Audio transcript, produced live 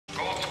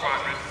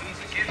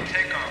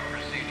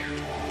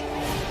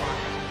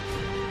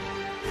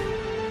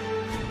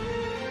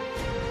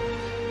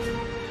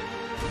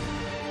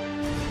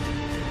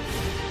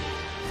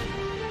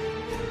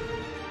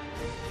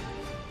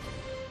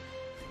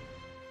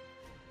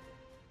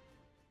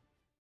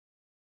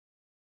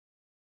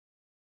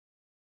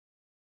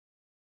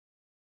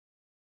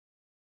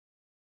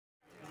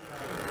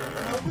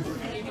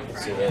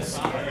Let's do this.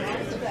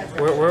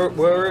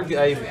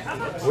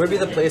 Where'd be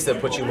the place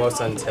that put you most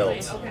on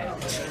tilt?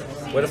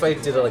 What if I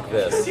did it like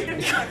this?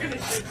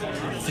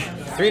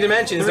 3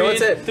 dimensions. No one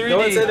said it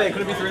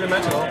couldn't be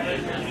 3-dimensional.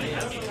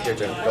 Your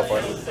turn. Go for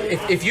it.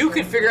 If you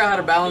could figure out how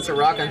to balance a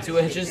rock on 2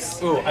 edges,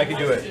 ooh, I could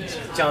do it.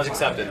 Challenge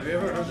accepted. How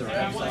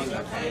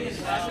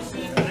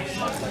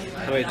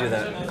do I do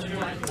that?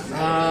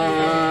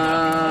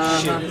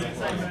 Shoot.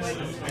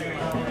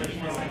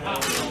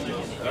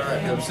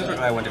 Alright,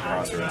 I went to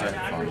Crossroads.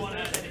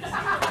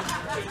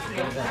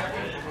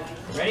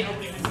 ready?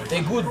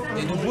 They do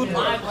good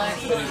work.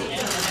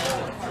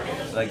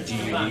 Like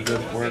GUD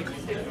good work.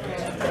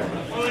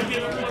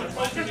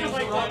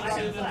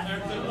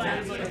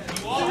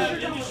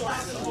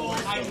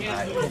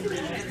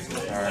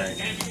 Alright.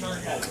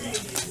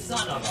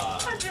 Son of a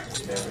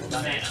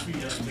banana.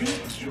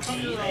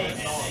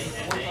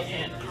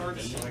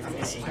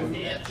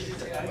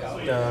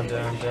 Dun,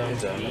 dun, dun,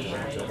 dun.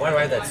 Why do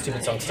I have that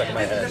stupid song stuck in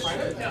my head?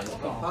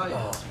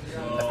 Oh,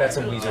 I've got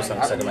some Weezer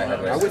song stuck in my head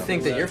right now. I would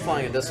think that you're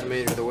flying a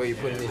decimator the way you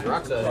put in these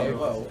rocks out here.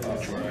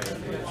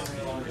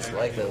 It's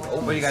like a...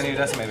 Oh, but you got a new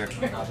decimator.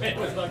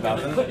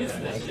 Nothing?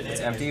 It's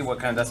empty? What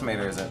kind of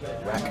decimator is it?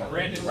 Rack.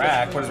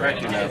 Rack? What does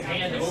rack do now?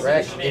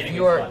 Rack,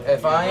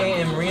 if I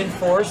am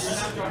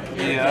reinforced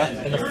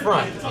in the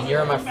front, and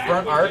you're in my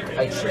front arc,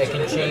 I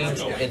can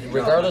change,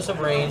 regardless of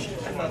range,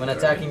 when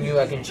attacking you,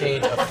 I can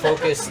change a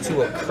focus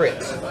to a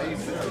crit.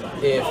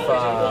 If,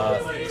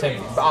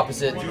 same,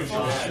 opposite is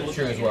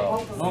true as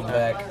well.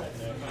 Back.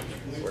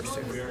 Works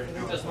too.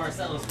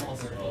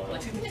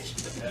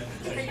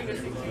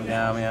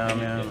 Meow, meow,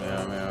 meow, meow,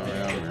 meow,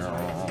 meow, meow.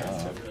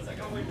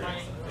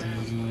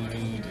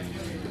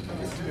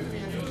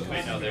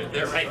 Wait, no,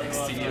 they're right next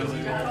to you.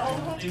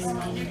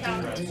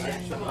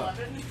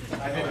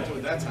 I didn't do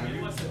it that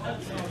time.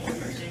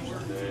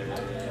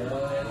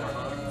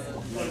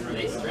 Are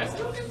they stress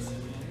tokens?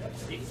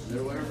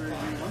 They're whatever you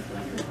want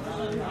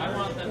them. I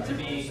want them to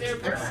be...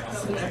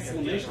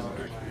 Exclamation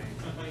mark.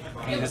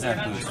 He doesn't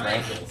have boost,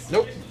 right?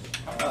 Nope.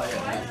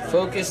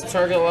 Focus,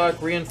 target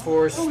lock,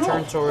 reinforce,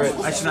 turn turret.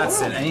 I should not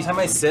sit. Anytime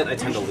I sit, I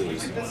tend to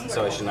lose.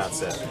 So I should not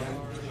sit.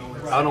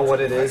 I don't know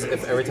what it is.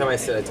 If every time I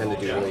sit, I tend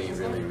to do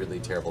really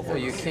terrible things.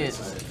 Well, you can't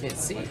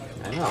see.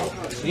 I know.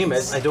 Can you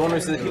imagine? I don't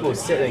understand the people who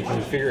sit and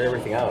can figure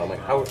everything out. I'm like,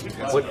 how?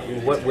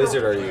 What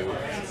wizard are you?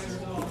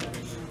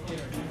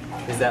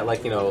 Is that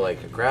like, you know,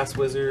 like a grass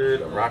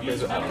wizard, a rock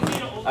wizard? I don't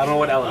know. I don't know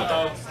what element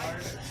that is.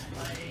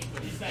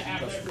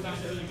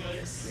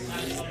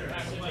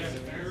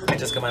 I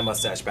just got my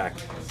mustache back.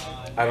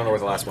 I don't know where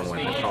the last one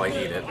went. I probably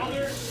ate it.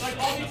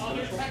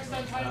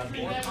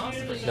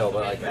 No,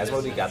 but like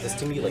Asmodee got this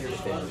to me like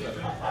within.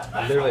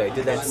 Literally, I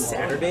did that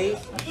Saturday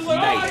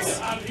night,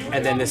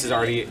 and then this is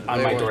already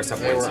on my doorstep.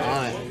 They were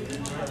on it.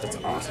 That's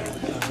awesome.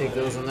 Take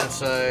those on that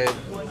side.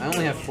 I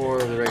only have 4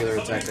 of the regular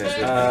attack dice.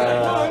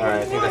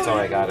 Alright, I think that's all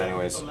I got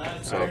anyways.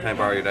 So can I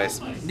borrow your dice?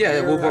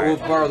 Yeah, we'll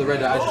borrow the red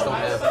die. I just don't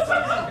have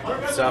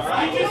Stuff?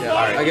 Yeah,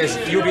 alright. I guess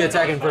you'll be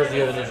attacking first.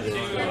 You have initiative.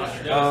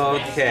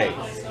 Okay.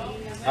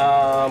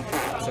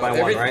 My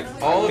one, right?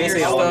 All of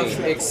basically your all of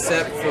stuff me.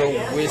 except for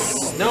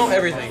no,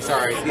 everything.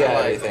 Sorry.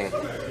 Yeah, everything.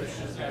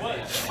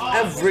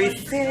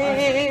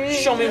 Everything.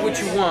 Show me what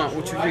you want.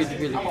 What you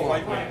really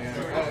want.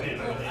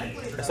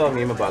 I saw a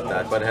meme about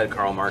that, but it had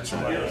Karl Marx in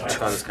it. I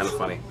thought it was kind of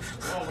funny.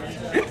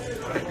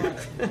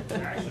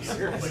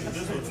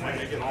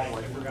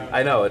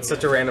 I know, it's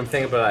such a random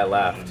thing, but I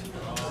laughed.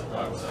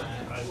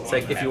 It's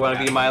like, if you want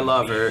to be my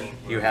lover,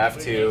 you have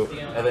to,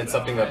 and then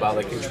something about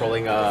like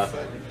controlling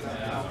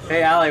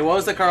Hey Ali, what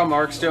was the Karl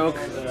Marx joke?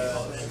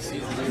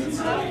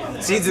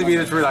 Seeds of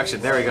means production.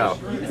 There we go.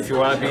 If you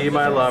want to be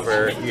my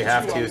lover, you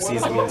have to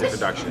seize the means of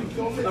production.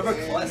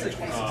 Classic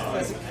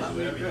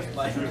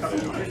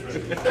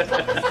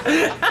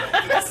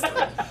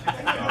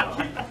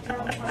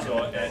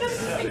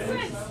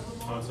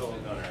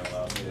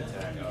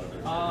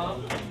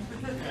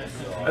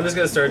I'm just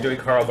gonna start doing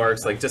Karl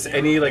Marx, like just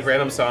any like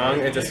random song,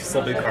 and just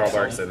still do Karl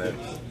Marx in it.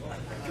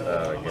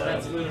 Oh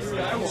god.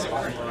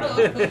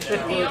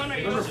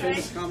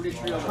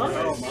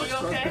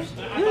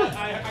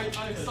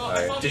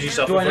 Alright, did you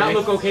shuffle? Do I not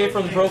look okay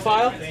from the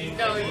profile?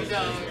 No, you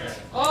don't.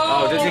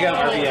 Oh, does he got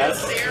RBS?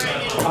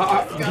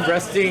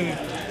 Resting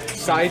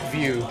side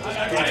view. I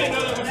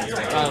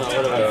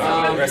don't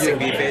know. What Resting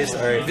B phase.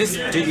 Alright. This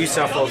did you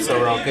shuffled so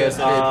wrong? Yes,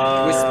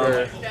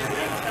 whisper.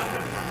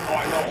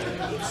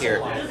 Here.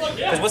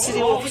 Because what's the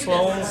deal with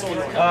clones?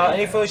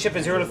 Any foe ship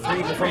is 0 to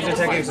 3 performs an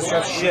attack against a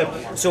strapped ship,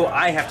 so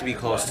I have to be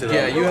close to them.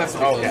 Yeah, you have to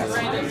be close to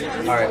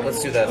them. Alright,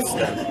 let's do that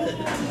then.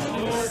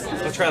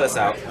 Let's try this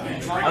out.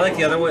 I like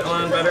the other one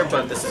better,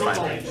 but this is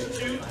fine.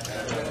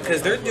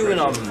 Because they're doing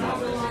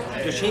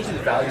they're changing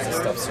the values and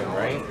stuff soon,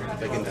 right?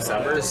 Like in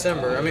December?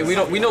 December. I mean, we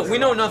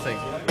know nothing.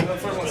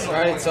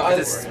 Right? So I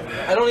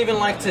don't even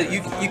like to.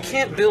 You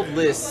can't build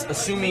lists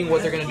assuming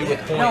what they're gonna do with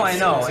points. No, I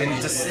know,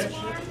 and just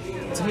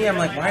to me, I'm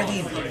like, why are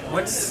they?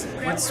 What's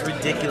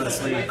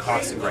ridiculously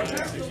costing right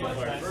now?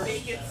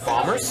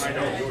 Bombers?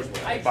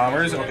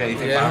 Bombers? Okay, you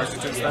think bombers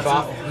are too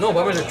expensive? No,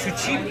 bombers are too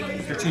cheap.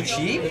 They're too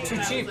cheap? They're too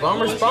cheap.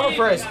 Bomber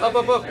price. Up.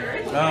 Oh.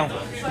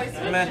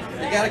 Man.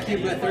 They gotta keep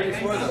them at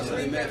 34 though, so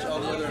they match all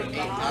the other 8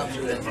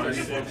 options at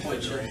 34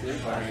 point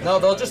chips. No,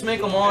 they'll just make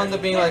them all end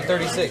up being like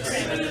 36.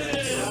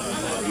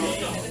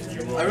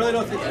 I really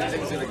don't think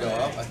anything's gonna go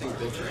up. I think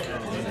big chips are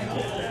gonna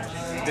go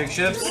down. Big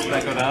chips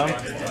that go down?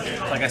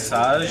 Like a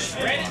Saj?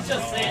 Brandon's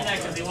just saying that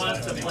because he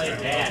wants to play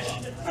Dash.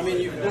 I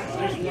mean,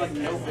 there's like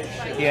no big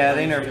shit. Yeah,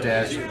 they nerfed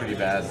Dash pretty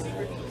bad.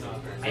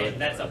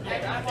 And that's a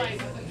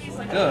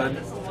Good.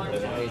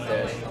 Hate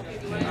that.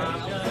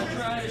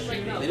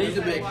 They need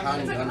to make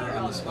Han Gunner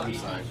on the slim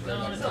side.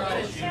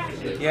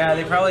 Yeah,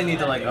 they probably need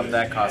to like up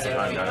that cost of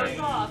Han Gunner.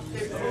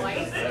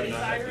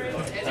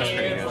 That's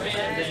pretty good.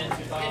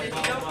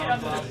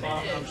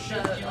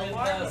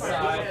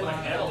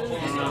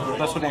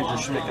 That's what Andrew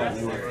should make that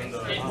new one.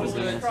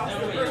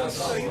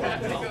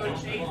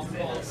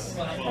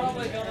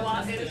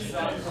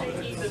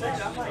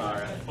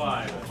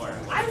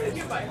 I would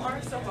give my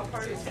myself a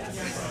heart attack.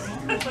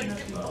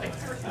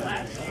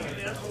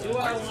 Do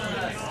I want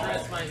to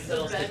stress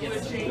myself to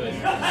get some good?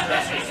 No, I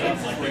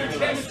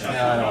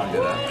don't want to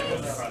do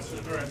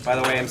that. By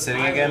the way, I'm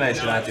sitting again. I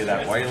should not do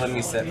that. Why are you letting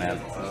me sit, man?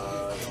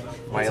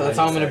 Why So that's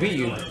how I'm gonna beat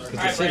you,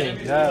 because you're sitting.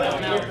 Yeah.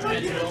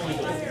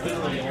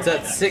 It's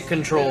that sit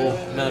control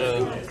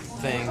meta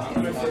thing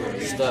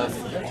stuff.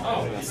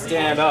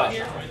 Stand up.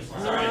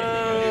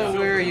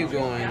 Where are you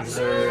going,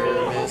 sir,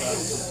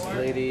 miss,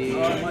 lady?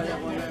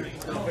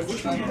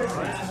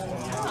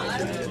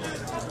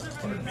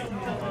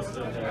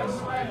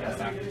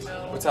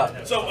 What's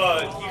up? So,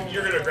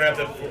 you're gonna grab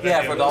that?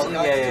 Yeah, for Dalton?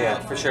 Yeah,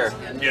 for sure.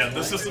 Yeah,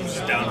 the system's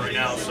just down right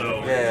now,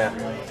 so Yeah,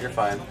 you're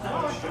fine.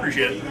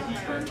 appreciate it.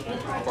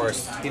 Of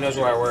course. He knows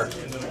where I work.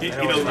 He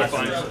knows we're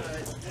fine.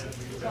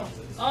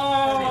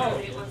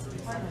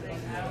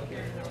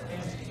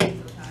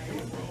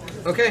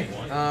 Okay,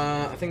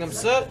 I think I'm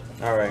set.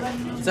 Alright.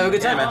 Let's have a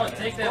good time. Of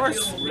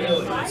course.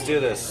 Let's do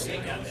this.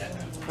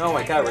 Oh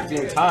my god, we're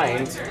being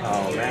timed.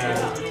 Oh man.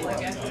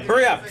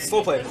 Hurry up!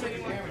 Slow play.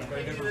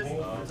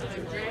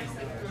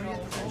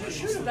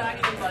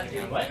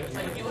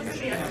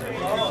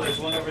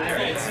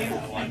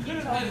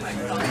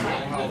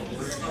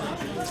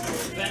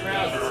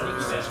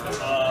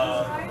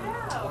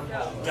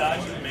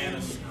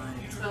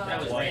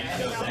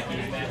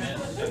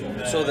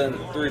 So then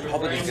the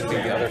Republic is going to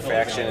be the other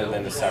faction and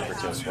then the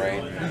Separatists,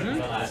 right?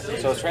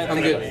 So I was trying to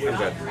think I'm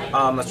good.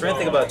 I was trying to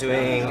think about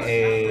doing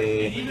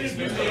a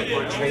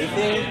trade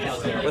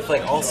thing with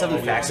like all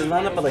 7 factions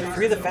on it, but like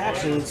 4 of the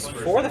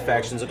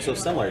factions look so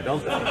similar,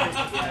 don't they?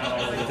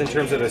 Just in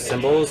terms of their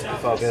symbols, the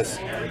focus.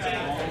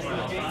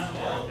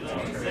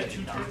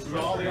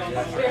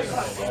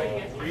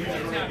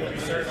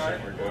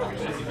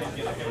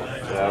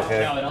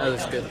 Okay. That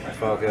looks good.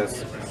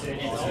 Focus.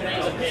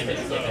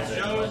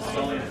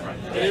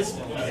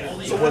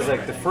 So it was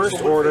like the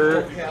First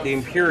Order, the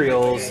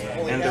Imperials,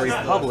 and the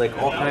Republic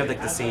all kind of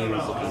like the same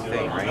looking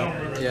thing, right?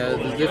 Yeah,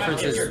 the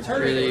difference is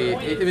really.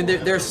 I mean,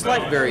 there are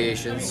slight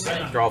variations.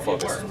 They're all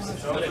focused.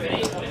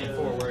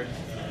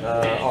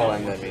 All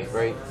and then me,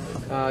 right?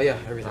 Yeah,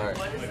 everything. Alright.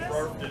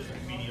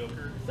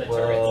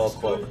 Well,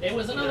 cloak. It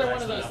was another one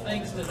of those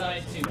things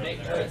designed to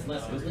make turrets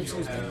less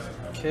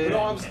Okay. We're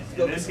going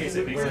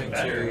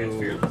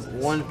to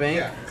 1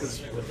 bank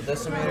with the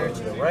decimator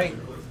to the right.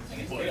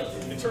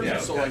 Yeah,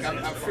 so like I'm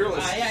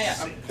fearless.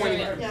 I'm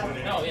pointing.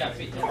 No, yeah,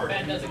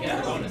 Ben doesn't get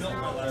a bonus.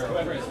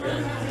 Whoever is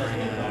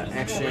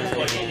Action.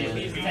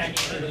 he's attacking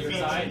to the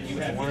side, you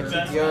have One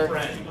PPR,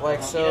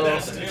 like so.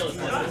 that's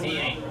fearlessness. He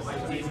ain't.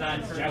 He's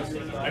not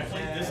jousting.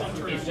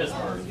 He's just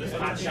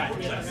hot shot to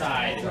the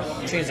side.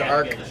 Change the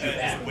arc.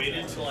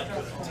 Waited till like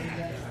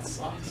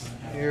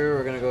Here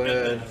we're gonna go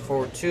ahead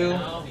forward 2. You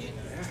know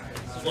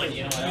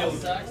what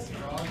else sucks?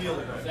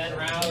 Ben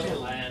Rouse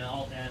and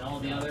all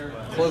the other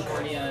Cloak.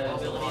 abilities and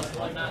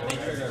whatnot, they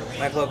trigger.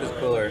 My cloak is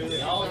cooler.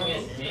 They all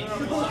get And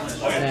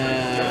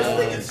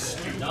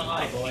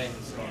oh boy.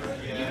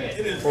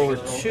 forward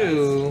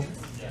 2.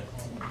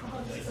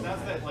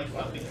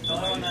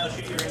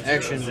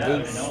 Action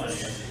boost.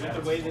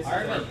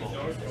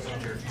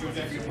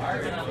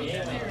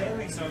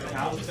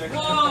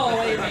 Whoa,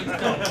 wait,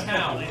 don't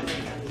count.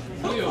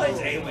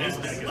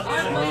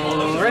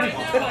 Ready?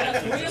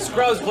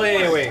 Scrubs play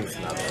A-Wings.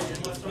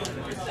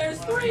 There's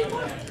 3.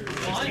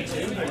 1, 2, 3.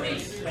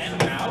 Ben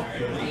Rouse,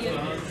 3, and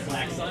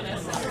Black Sun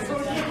S.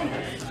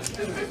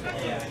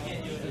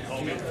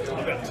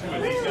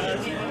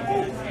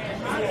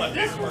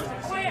 This was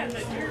planned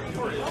that you're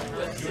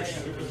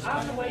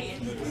on the way in.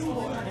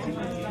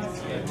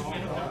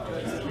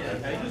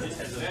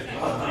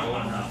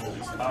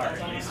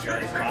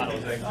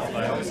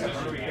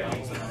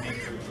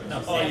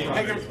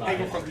 Hang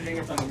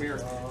him from the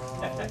mirror.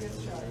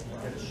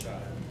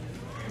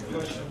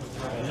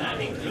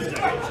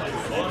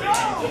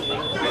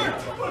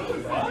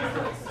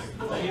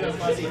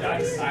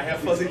 I have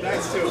fuzzy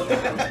dice too.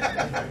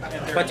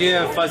 But you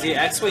have fuzzy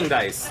X-Wing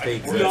dice. They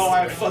exist. No,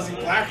 I have fuzzy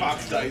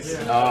Blackhawks dice.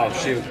 Oh,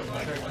 shoot.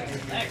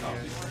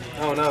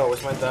 Oh no,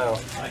 where's my dial?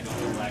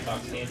 Black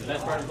Ops game. The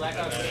best part of Black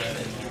Ops game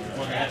is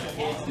when they have the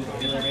kids do the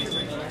relay race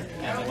together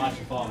and they watch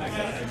the ball back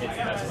there. It's the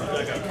best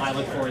part. I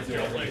look forward to it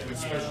every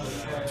year.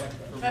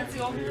 That's the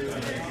only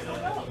reason.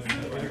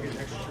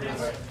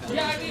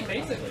 Yeah, I mean,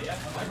 basically, yeah.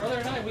 My brother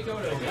and I, we go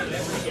to a game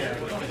every year.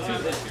 We're going to 2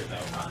 this year,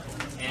 though.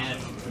 And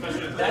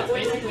that's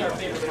basically our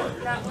favorite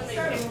part. That when they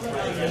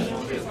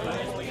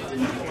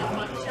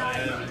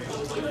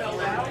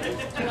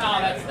No,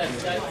 that's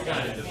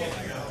kind of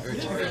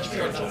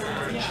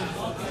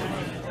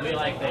we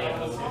like the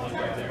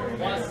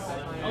plus.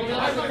 Oh, the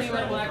other thing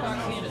about Black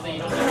Ops game is that you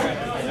don't have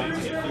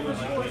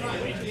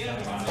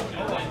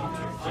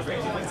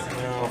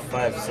to No,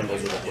 5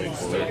 symbols look way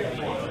cooler.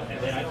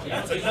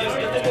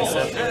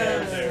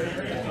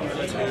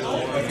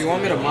 If you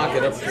want me to mock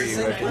it up for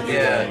you, I can do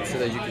Yeah. that so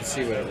that you can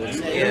see what it looks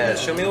like. Yeah,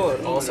 show me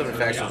what all 7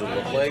 factions would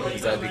look like,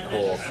 because that'd be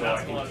cool.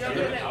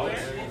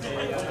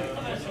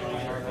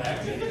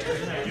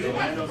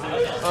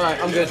 Alright,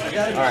 I'm good.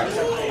 Alright.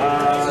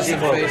 See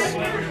Simple. face.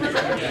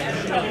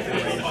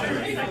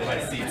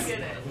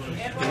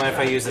 Do you mind if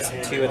I use this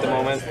 2 at the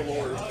moment?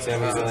 So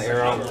I'm using the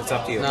arrow. It's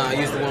up to you. Nah, I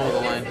used the one with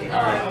the line.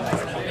 Alright.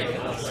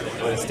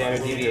 What is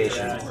standard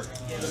deviation?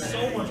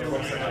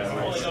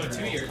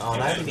 Oh,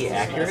 and I have to be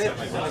accurate?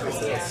 What is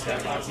this?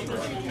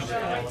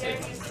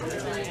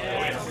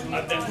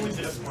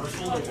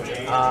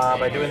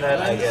 By doing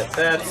that, I get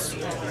that.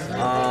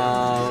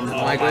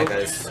 My my go?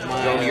 guys.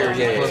 My- Go to your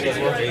yeah, close yeah, as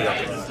well. There you go.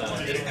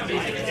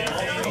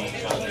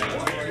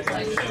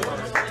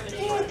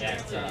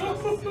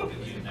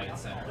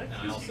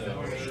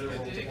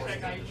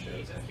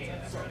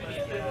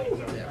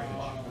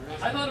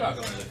 I thought about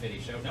going to the Fitty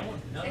show. No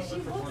one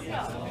performed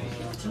myself.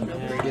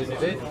 Are you getting a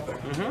bit? I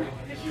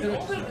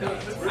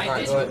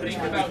Alright, did go ahead. think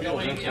about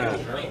going late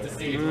to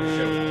see it for the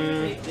show.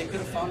 They could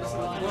have found us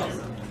another one.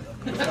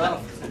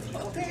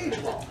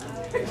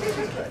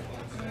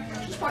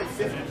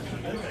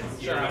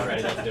 Sure, I'm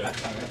ready to do it.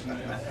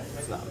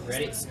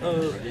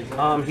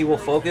 Ready? He will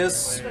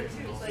focus.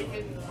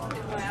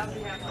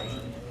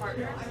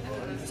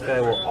 This guy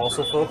will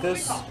also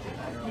focus.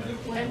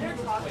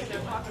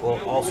 Will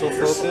also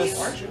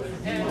focus.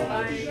 And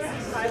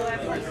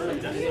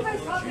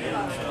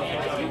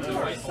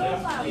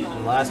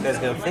the last guy's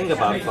gonna think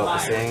about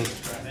focusing.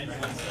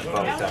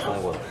 But he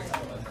definitely will.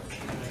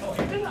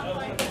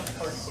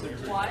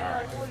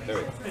 There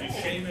we go.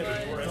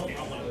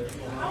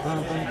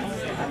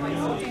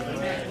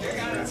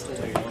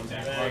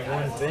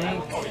 One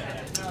bank.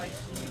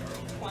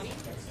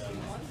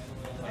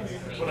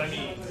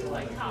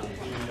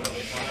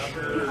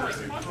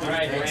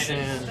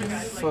 Action.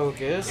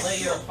 Focus.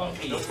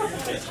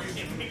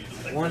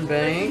 One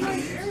bank.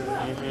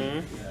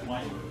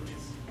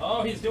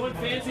 Oh, he's doing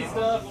fancy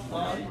stuff.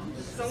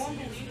 Someone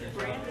believed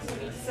Brandon when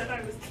he said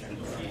I was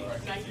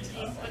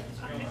 19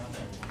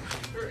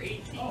 or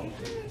 18.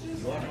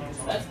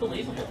 That's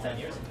believable 10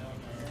 years ago.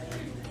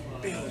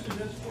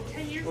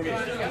 10 years ago, I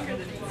was younger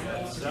than you.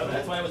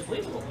 That's why it was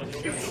believable.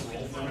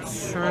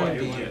 Turn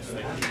the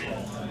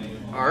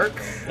arc.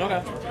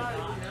 Okay.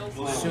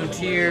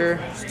 Soontir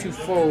is 2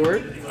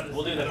 forward.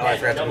 We'll do the Oh, I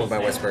forgot to move my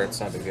whisper. It's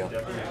not a big deal. Go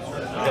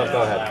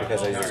ahead,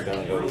 because I was just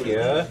gonna go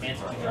here.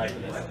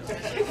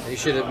 You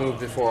should have moved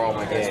before all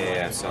my guys.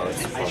 Yeah. So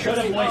it's I should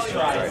have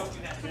moisturized.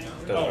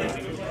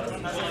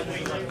 doesn't matter.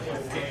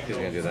 He's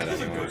gonna do that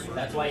anyway.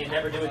 That's why you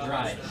never do it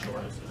dry.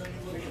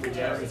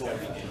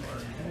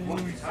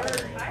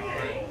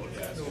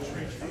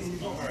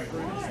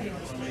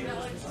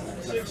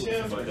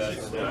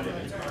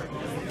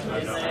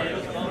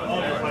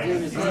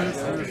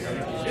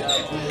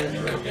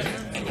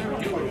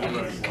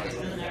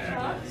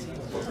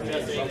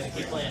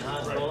 Keep playing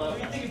Han Solo.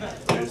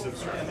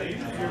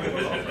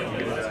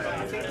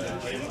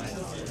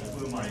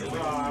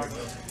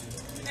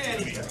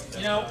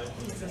 You know,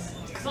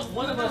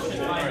 one of us should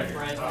find a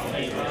friend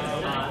named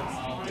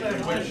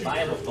Han. Buy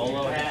him a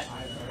bolo hat.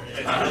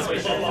 And we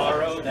should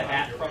borrow the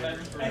hat from him.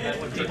 And then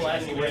when people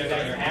ask you where you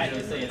got your hat,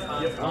 you say it's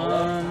Han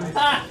Solo.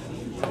 Ha!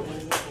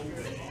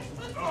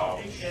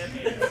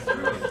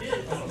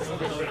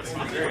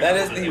 That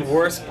is the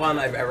worst pun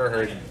I've ever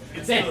heard.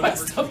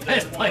 That's the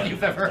best pun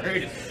you've ever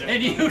heard,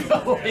 and you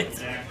know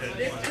it.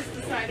 Nick just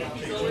decided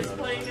he's always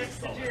playing next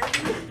to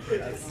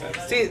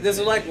Jeremy. See, this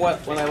is like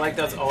what when I liked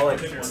us all like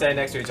standing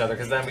next to each other,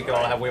 because then we could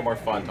all have way more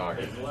fun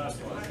talking.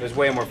 It was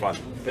way more fun.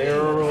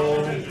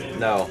 Barrel.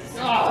 No.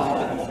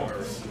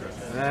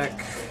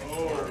 Back.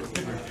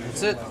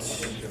 That's it.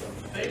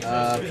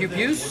 Pew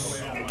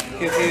pews.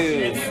 Pew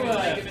pews.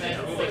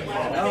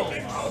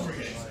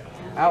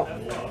 Out.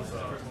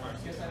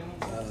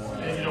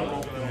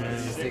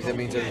 I think that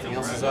means everything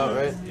else is out,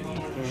 right?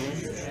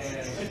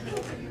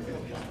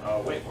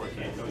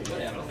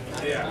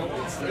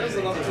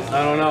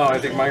 I don't know. I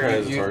think my guy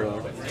is a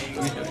target.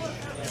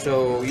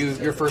 So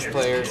you're first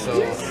player,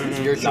 so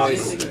your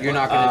choice. You're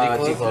not going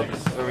to decloak.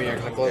 Or you're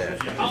going to cloak.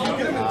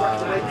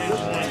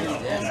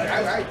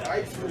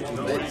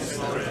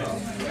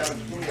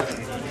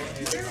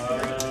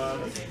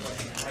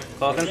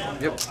 Falcon?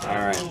 Yep.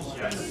 Alright.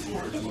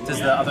 Does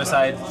the other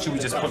side, should we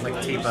just put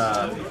like tape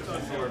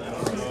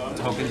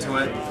token to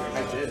it?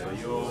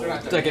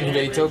 Like an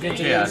evade token?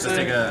 Yeah, just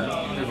like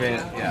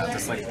yeah,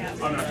 just like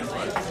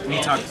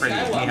me talk pretty,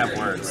 me have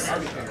words.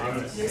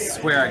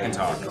 Swear I can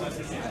talk. I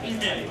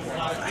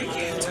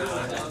can't talk.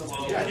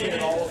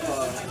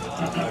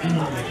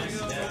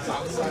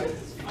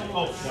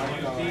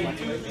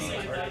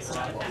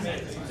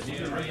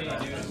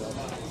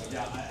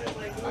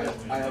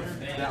 I have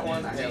that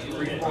one, I have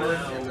Green Horde,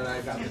 and then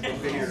I got the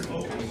Vader.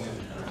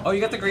 Oh,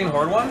 you got the Green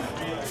Horde one?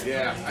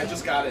 Yeah, I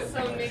just got it.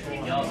 So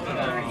making sure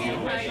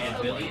and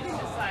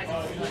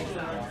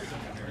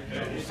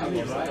so we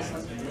decide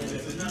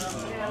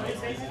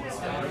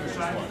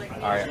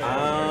Alright,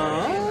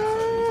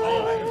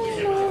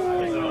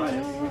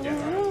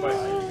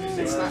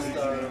 It's not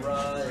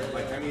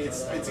like, I mean,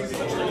 it's easy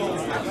to train.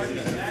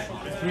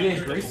 3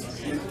 days grace?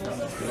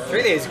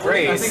 3 days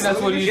grace. I think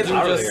that's what you do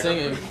just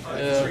singing.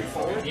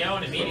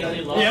 Dion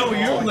immediately lost. Yeah, well,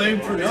 you're lame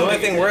for The only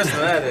thing worse than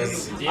that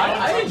is...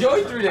 I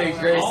enjoyed 3 days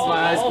grace in my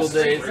high school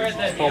days.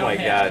 Oh my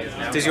god.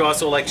 Did you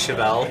also like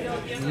Chevelle?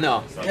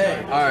 No.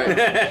 Alright.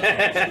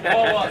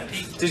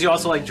 Did you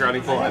also like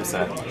Drowning Pool? I'm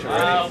sad.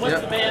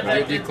 What's the band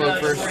that did Decloak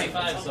first.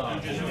 45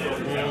 songs?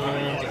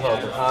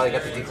 Decloaker. Oh, you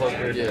got the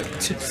Decloaker. Yeah.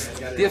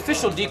 The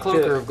official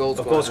decloaker of Gold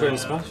Gold Squadron.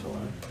 Squadron special.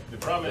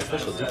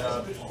 Official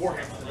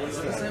decloaker. It's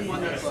the same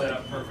one that's like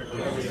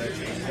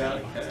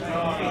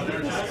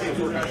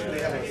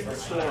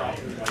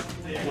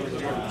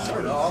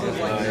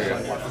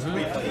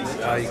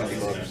You can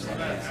decloak.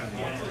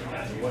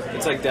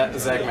 It's like that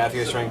Zach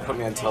Matthews trying to put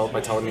me on tilt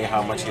by telling me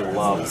how much he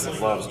loves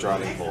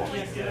Drowning Pool.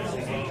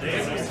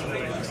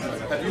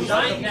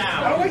 Right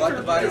now.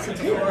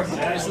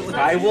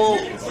 I will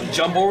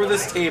jump over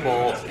this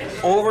table,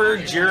 over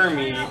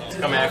Jeremy, to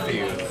come after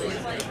you.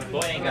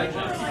 Boy ain't got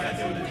jump.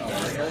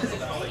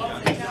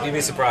 You'd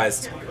be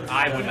surprised.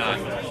 I would not.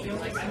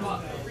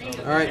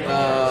 Alright,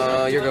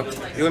 your go.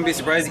 You wouldn't be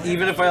surprised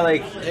even if I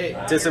like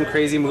did some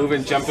crazy move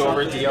and jumped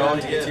over Dion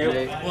to get to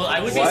you? Well, I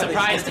would be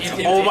surprised if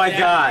you Oh did my that,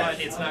 god. but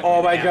it's not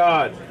Oh gonna my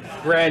happen.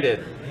 god. Brandon.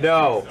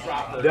 No.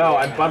 No,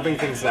 I'm bumping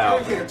things now.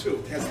 Has the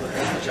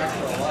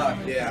chakra a lot.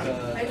 Yeah.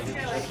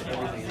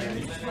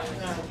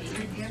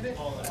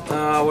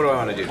 What do I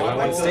want to do? Do I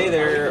want to stay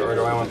there or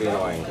do I want to be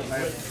annoying?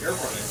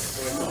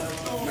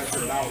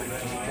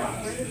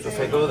 If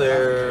I go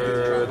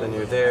there, then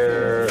you're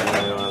there, and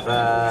I don't have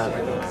that, I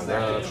don't have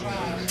that.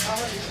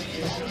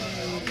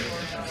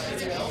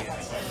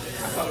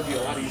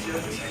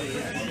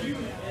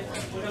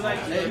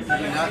 Hey, you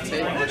do not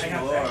take much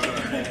more.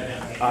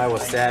 I will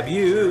stab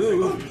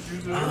you.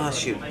 Ah,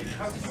 shoot.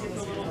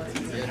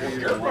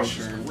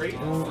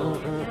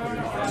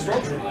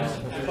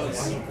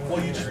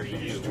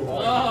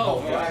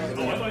 Oh!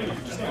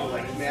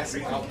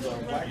 Massive out the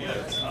black and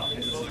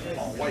it's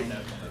all white.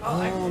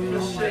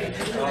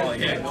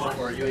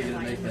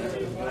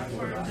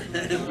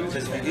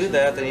 Because if you do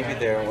that, then you'd be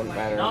there. It wouldn't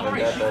matter.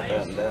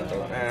 And that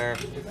don't matter.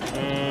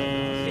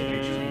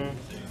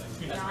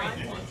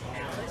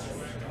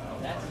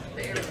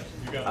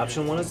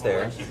 Option 1 is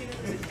there.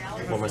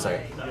 One more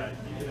second.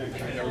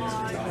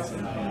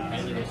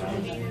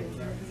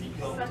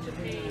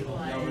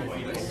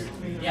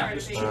 Yeah.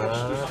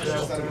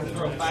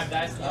 Throw 5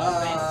 dice in the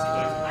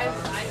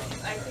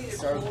face.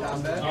 Start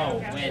combat. Oh,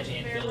 Wedge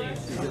and Billy.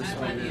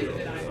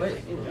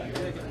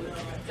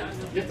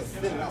 You have to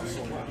fit it out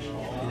so much.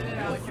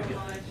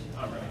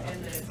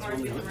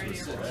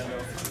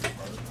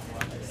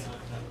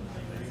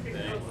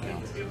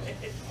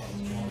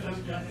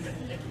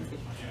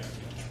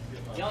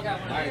 Y'all got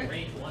one of the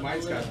range ones.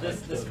 Mine's got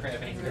this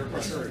crap ain't good.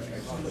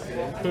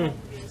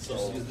 So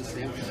use the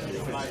same.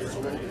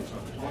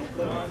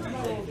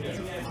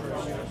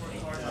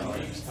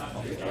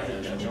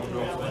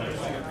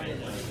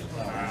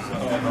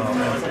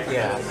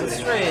 Yeah, let's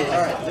try it.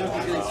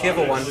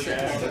 Careful one.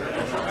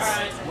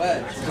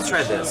 Let's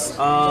try this.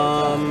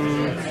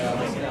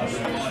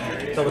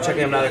 Double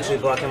checking I'm not actually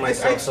blocking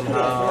myself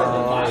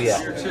somehow. Yeah.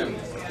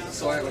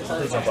 So I have a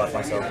Please don't block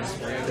myself.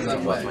 Please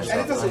don't block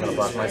myself. I'm gonna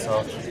block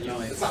myself.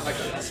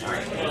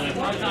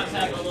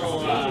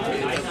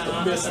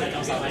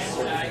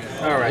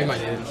 Alright.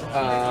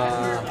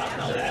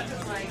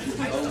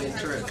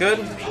 Good?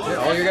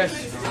 Yeah, all your guys?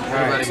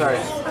 Alright, sorry.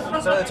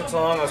 Sorry that took so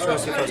long. I was trying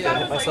to see if I was gonna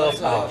hit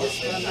myself. Oh.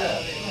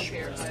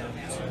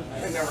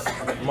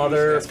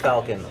 Mother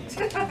Falcon.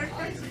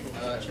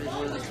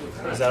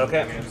 Is that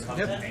okay?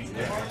 Yep.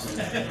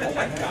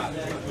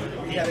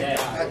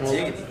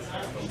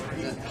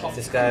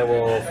 This guy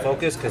will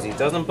focus because he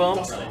doesn't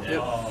bump.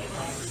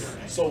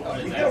 So we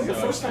got him the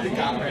first time we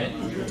got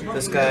him.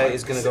 This guy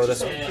is going to go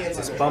this way.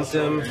 Just bumped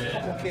him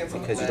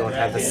because you don't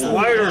have the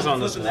sliders on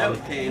this one. No,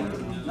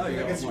 you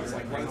got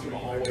like running through the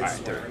hallway.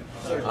 Alright, there.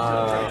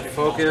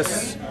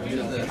 Focus. Well,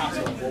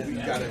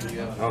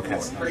 Okay.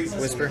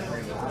 Whisper.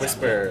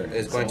 Whisper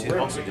is going to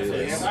also do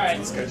this.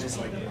 This guy's just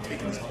like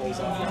taking his clothes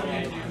off.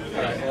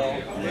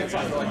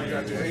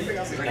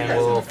 And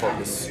we'll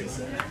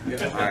focus.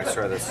 Alright, let's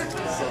try this.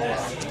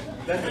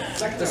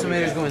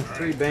 Decimator's going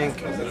 3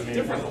 bank.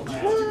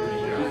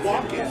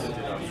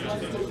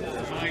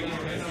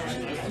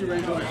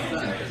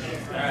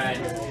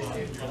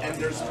 And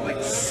there's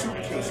like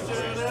suitcases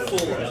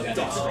full of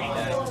dust.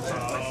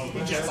 He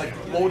just like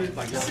loaded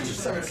like 6 or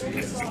 7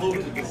 suitcases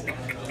loaded with this.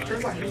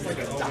 Turns out he was like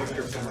a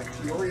doctor from like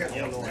Peoria,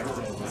 Illinois.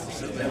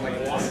 And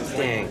like lost his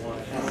Dang.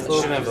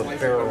 Should have a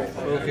barrel.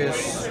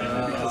 Focus.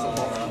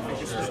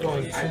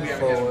 Going 2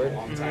 forward.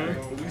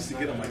 We used to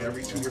get him like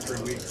every 2 or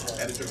 3 weeks.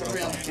 At a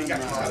different he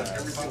got caught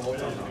every single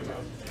time.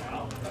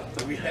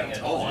 We had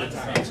him all the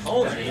time.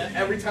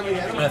 Every time we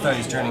had him. I thought he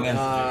was turning in.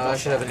 I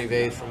should have an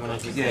evade from when I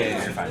did.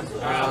 Yeah, you're fine.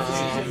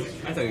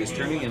 I thought he was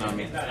turning in on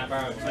me.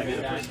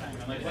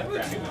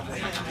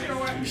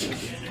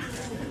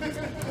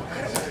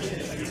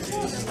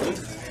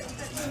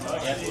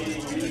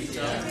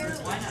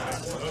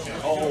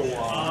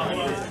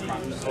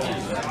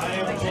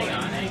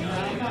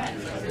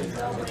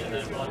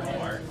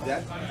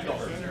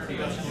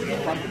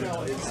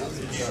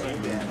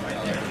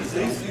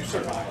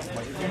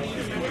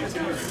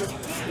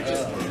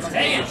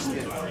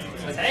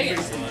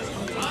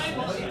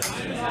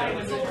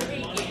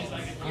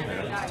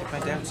 Take my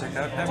damn check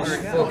out ever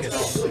again.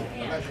 Focus.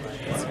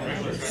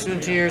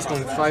 Soontir's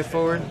going 5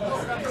 forward.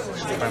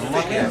 If I'm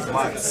lucky, I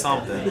blocked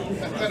something.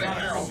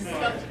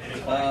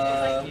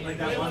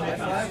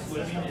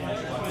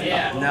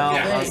 No,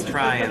 I was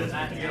trying.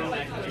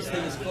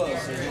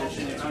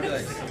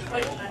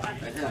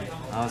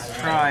 I was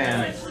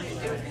trying.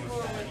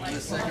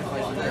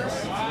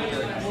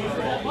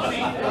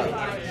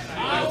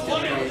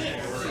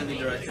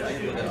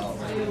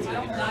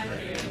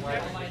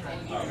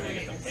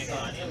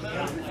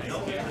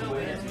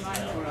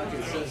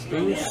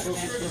 Boost.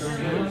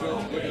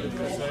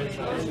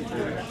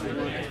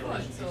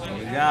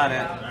 You got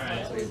it.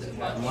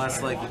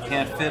 Unless, like, you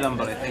can't fit them,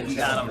 but I think you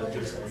got them.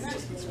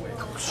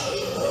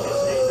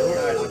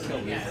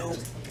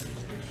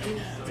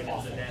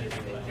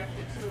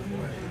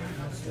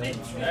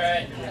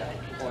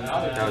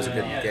 That was a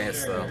good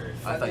guess, though.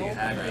 I thought you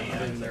had it.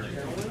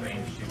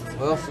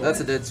 Well, that's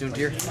a dead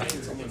Soontir.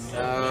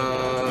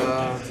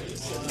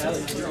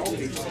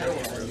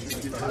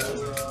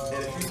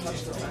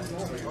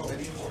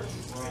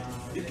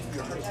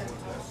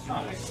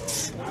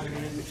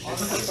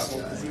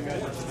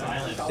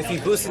 If he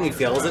boosts and he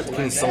fails it,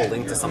 can he still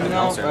link to something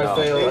else or no? I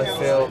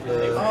failed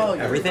the...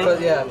 Everything? But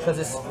yeah, because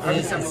it's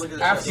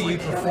after you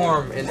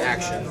perform an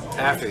action.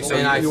 After, so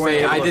And I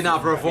you did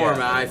not perform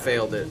it, I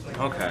failed it.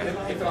 Okay.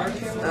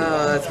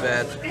 That's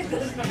bad.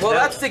 Well,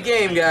 that's the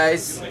game,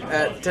 guys,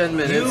 at 10 You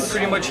minutes.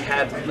 pretty much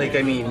had, like,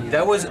 I mean,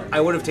 that was, I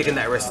would have taken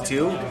that risk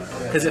too,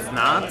 because if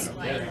not,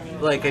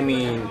 like, I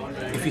mean,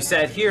 if you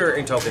sat here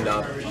and tokened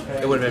up,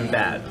 it would have been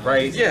bad,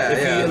 right? Yeah, if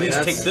yeah, you I at mean, least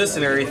take that's- this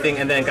and everything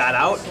and then got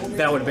out,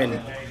 that would have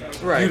been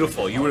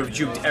beautiful. You would have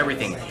juked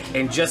everything.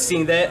 And just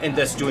seeing that and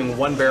just doing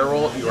one barrel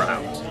roll, you were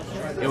out.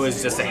 It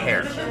was just a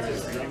hair.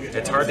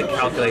 It's hard to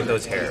calculate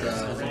those hairs.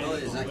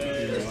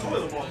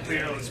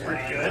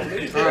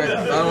 Alright,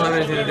 I don't have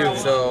anything to do,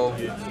 so...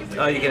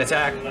 You can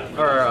attack.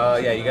 Or,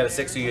 yeah, you got a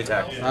 6, so you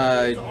attack.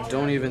 I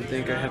don't even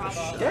think I have a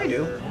shot. Yeah, you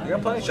do. You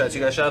got plenty of shots. You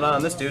got a shot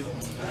on this dude.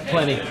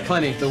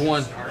 Plenty, the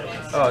one.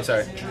 Oh,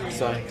 sorry.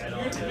 Sorry.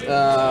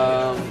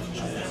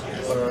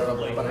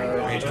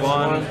 Range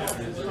 1.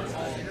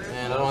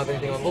 And I don't have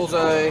anything on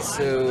bullseye,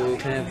 so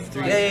can I have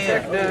 3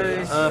 attack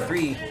dice?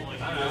 3.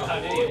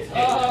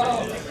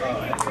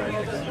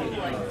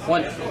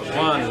 1. 1.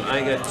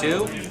 I get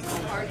 2.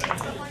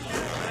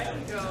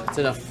 That's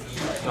enough.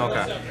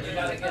 Okay.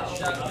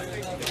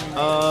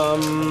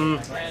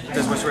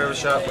 Does Whisper have a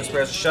shot? Whisper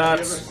has a shot.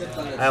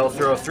 I'll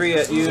throw 3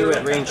 at you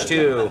at range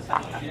 2.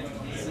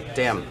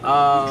 Damn.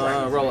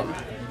 Roll him.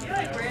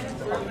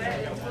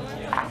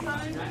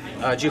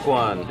 Juke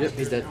 1. Yep,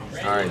 he's dead.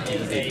 Alright,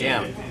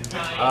 damn.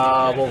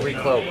 We'll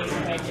recloak.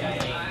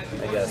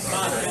 I guess.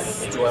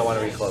 Do I want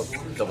to recloak?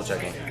 Double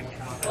checking.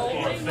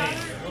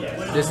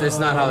 This is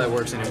not how that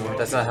works anymore.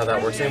 That's not how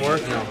that works anymore?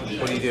 No.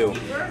 What do you do?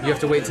 You have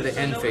to wait to the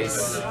end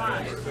phase.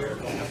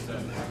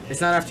 It's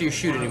not after you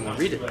shoot anymore.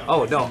 Read it.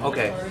 Oh, no,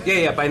 okay.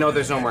 Yeah, but I know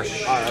there's no more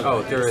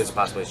oh, there is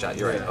possibly a shot.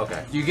 You're right,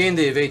 okay. You gain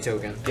the evade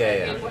token.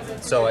 Yeah.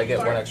 So I get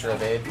 1 extra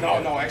evade?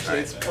 No, actually,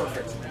 it's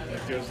perfect.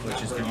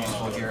 Which is good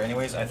useful here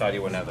anyways. I thought he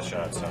wouldn't have the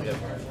shot, so.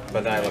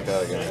 But then I look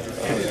again.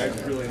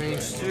 Range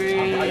 3.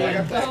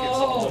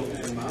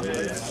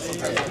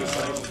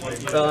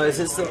 Is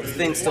this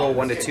thing still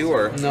 1 to 2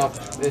 or? No,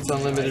 it's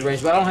unlimited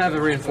range, but I don't have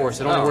a reinforce.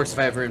 It only works if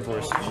I have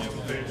reinforce. 2.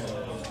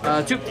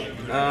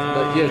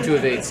 But you have 2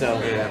 evade, so.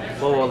 Yeah.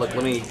 Well, look,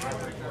 let me.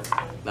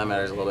 That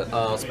matters a little bit.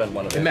 I'll spend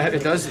 1 of it.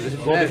 It does.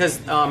 Well, because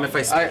if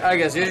I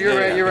guess you're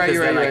right. You're right. because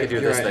You're right. then I could do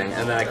this thing,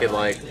 and then I could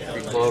like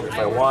recloak if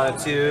I wanted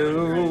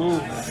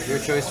to. Your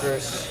choice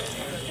first.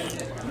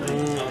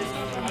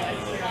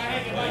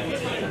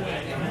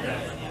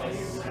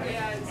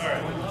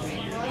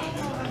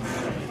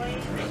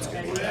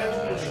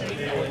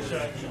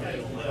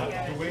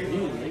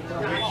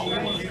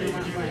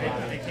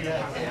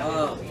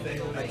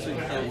 Actually,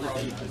 can't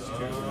listen.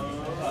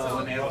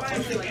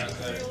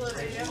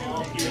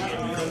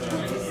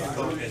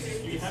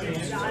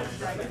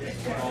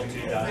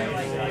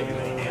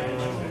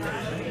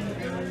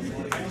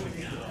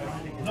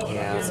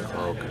 Yeah, let's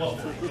cloak.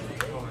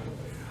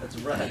 That's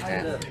right.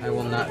 I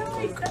will not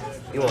cloak.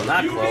 You will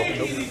not cloak.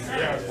 Nope.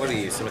 What are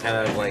you, some kind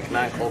of like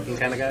not cloaking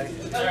kind of guy?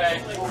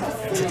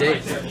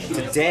 Today.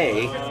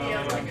 Today.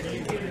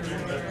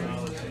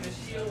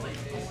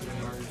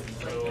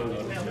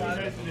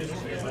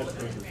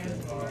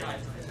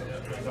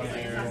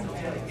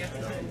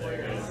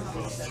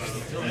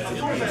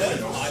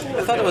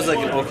 I thought it was like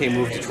an okay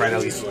move to try to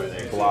at least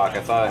block.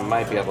 I thought I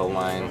might be able to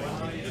line.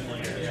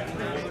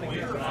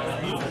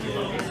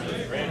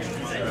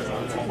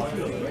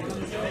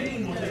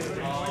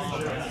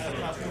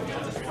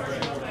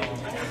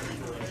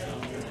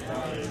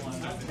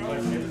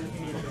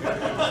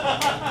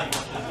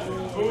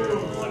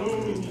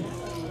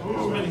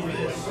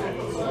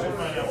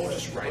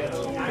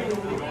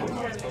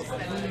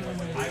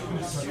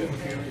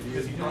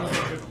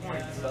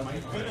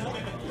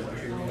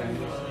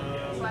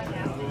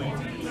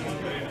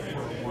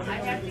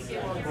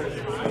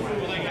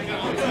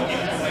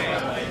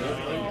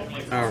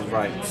 All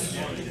right.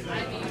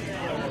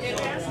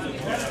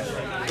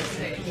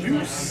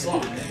 You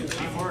suck.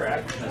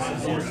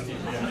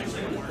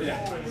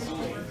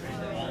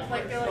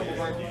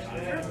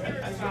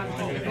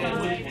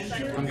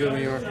 I'm good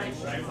when you are.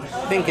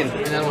 Thinking.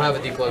 And I don't have a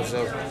decloak,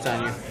 so it's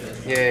on you.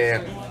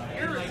 Yeah.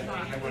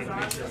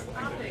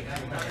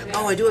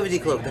 Oh, I do have a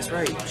decloak. That's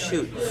right.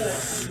 Shoot.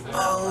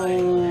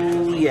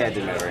 Oh, yeah, it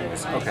didn't matter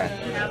anyways. Okay.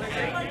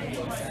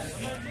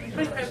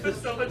 I put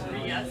so much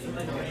BS in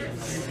the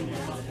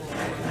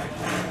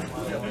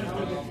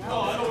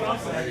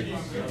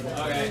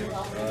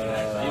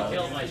You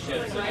killed my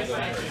ship, so you go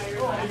ahead.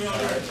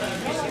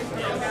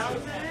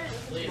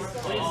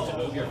 Please to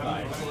move your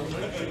fire.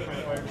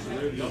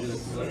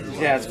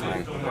 Yeah, it's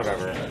fine.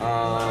 Whatever.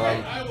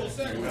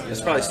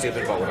 It's probably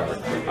stupid, but whatever.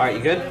 Alright,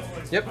 you good?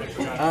 Yep.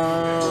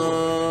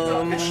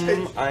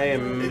 I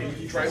am...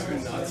 It drives me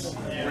nuts.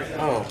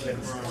 Oh.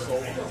 It's so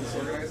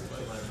disorganized.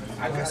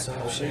 I got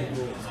some shit.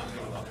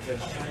 So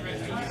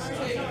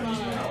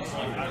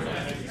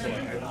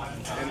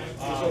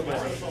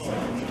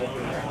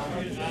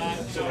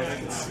I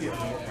can see it on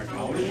my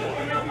collar.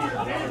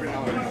 Every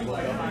now and then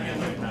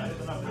I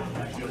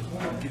look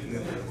up and getting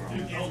in there.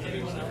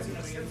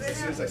 As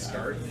soon as I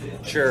start,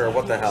 Sure,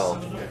 what the hell.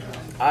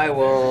 I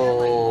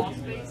will...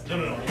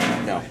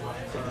 No.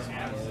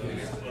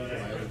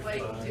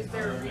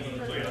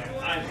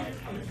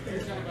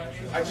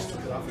 I just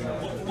took it off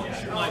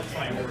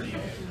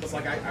because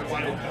like I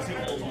wanted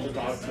the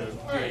dog to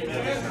be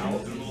now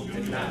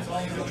and not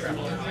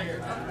travel.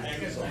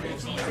 So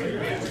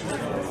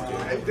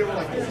they were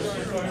like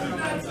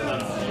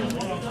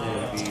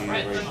Be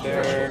right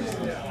there.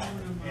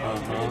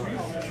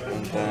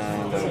 And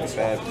then that would be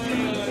bad.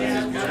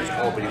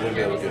 Oh, but he wouldn't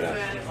be able to do that.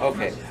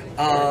 Okay.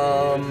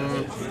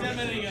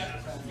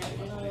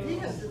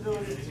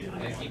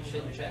 Keep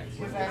shit in check.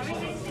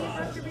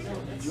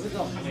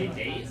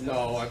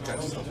 no, I've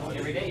got stuff.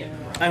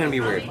 I'm gonna be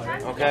weird,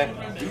 okay?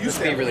 This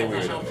will be really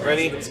weird.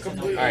 Ready?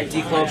 Alright,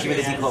 decloak, give me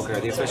the decloaker,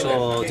 the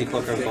official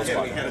decloaker of the Gold We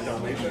Squadron. had a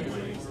donation,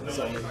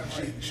 so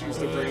she used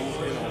to bring.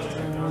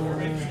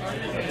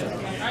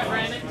 Alright,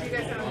 Brandon.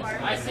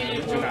 I see you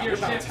move your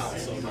ship.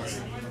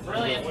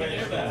 Brilliant.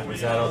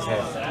 Is that okay?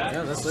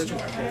 Yeah, that's legit.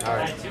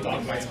 Alright.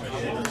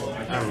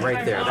 I'm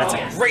right there. That's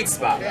a great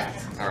spot.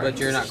 But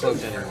you're not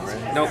cloaked anymore,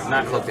 right? Nope,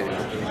 not cloaked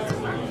anymore.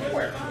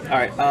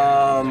 Alright,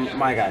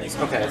 my guys.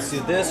 Okay, let's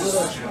do this.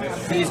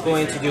 He's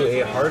going to do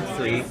a hard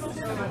 3.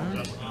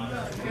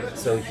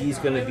 So he's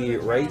going to be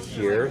right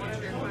here.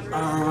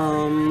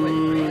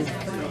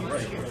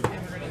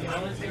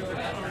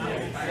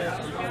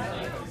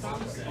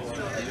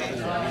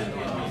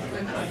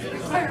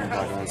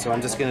 So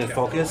I'm just going to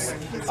focus.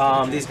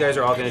 These guys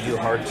are all going to do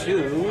hard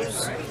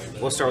 2s.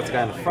 We'll start with the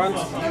guy in the front.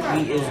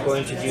 He is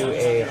going to do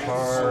a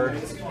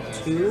hard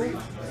 2.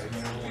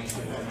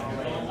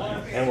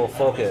 And we'll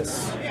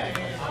focus.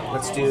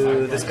 Let's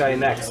do this guy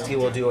next. He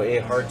will do a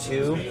hard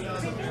 2.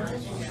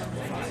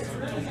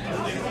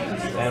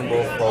 And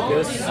we'll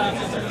focus.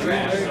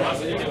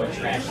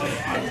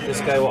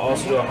 This guy will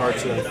also do a hard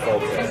 2 and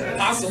focus.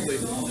 Possibly.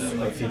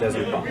 If he does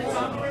rebound.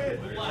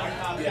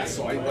 Yeah,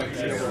 so I went.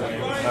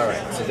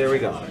 Alright, so there we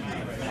go.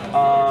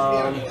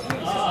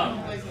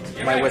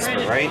 My whisper,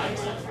 right?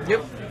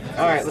 Yep.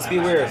 Alright, let's be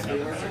weird.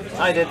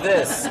 I did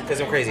this, because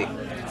I'm crazy.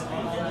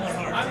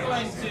 I'm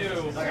going to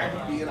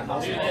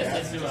do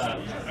this into a...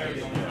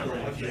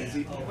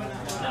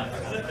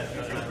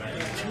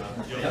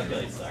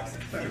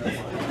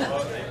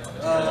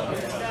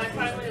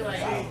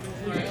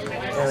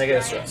 And I get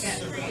a stress.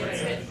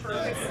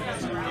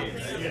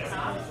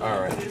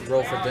 Alright.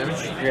 Roll for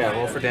damage. Yeah,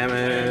 roll for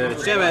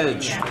damage.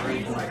 Damage!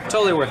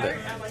 Totally worth it.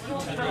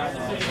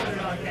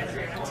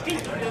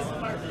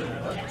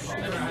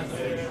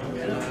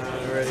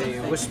 Ready.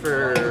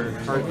 Whisper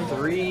hard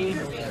 3.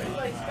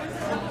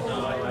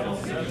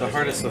 The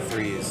hardest of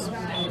threes.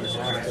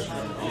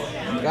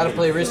 Gotta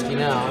play risky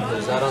now,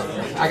 because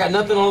I got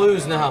nothing to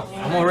lose now.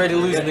 I'm already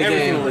losing the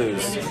Everything game. to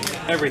lose.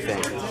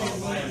 Everything.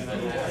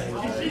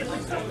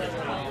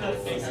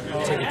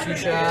 Taking 2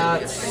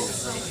 shots.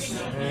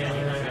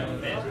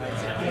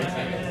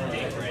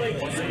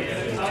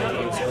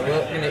 So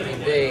we're gonna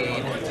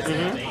evade.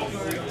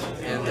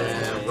 And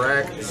then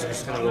Rack is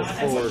just gonna go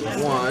forward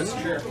 1.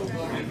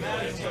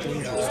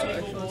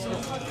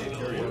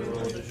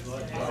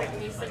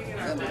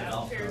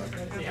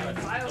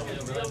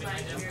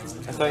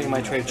 I thought you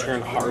might try to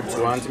turn hard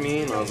 2 onto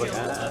me, and I was like,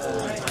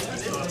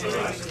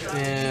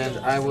 And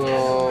I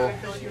will.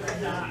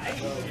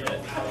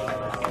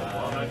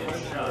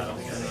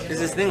 Is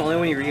this thing only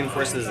when you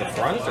reinforce it as the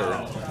front, or?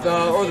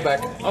 Or the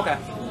back. Okay.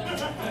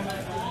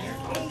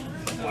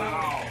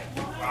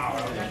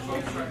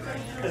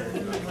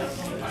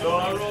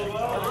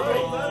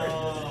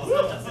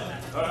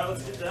 Alright,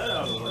 let's get that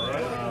out of the way.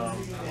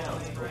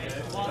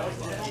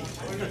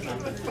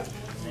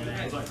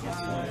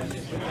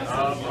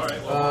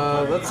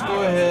 Let's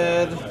go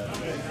ahead.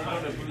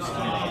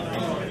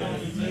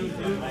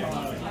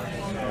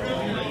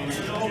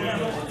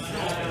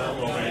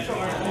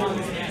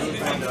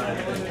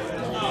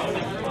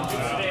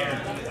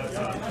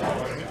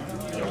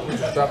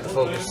 Just drop the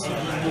focus. I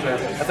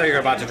thought you were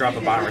about to drop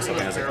a bomb or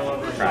something. I was like,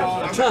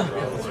 crap.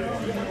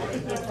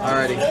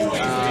 Alrighty.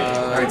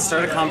 Alright,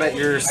 start a combat.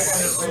 You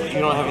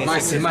don't have any.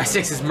 My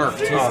 6 is murked.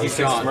 He's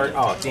you gone.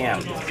 Oh,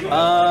 damn.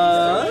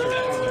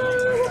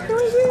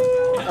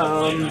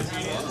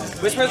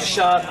 Whisper has a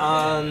shot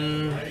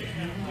on.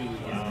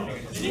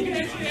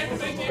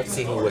 Let's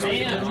see who Whisper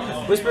can.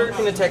 Whisper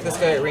can attack this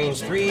guy at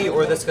range 3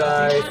 or this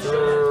guy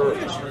for.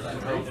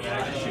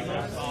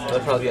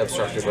 That'll probably be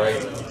obstructed,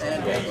 right?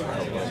 Yeah.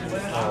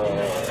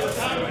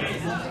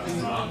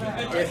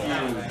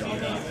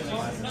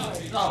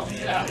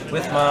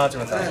 With mods or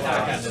without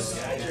mods?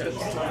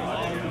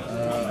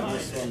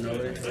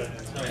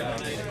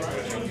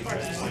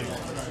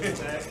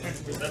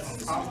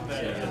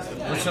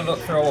 Let's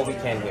throw what we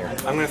can here.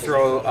 I'm going to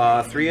throw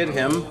 3 at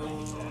him.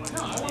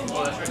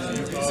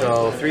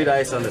 So 3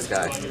 dice on this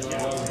guy.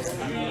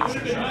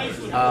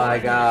 I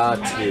got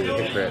 2.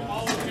 Hit crit.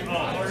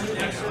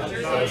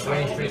 Is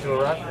range 3 to a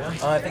rock? Yeah.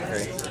 I think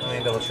 3. Let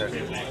me double check.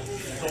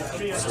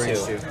 It's range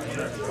 2.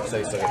 So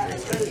you still got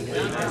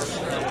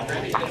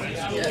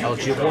 3. I'll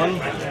juke 1.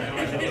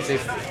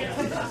 Safe.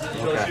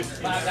 Okay.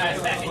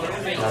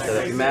 Not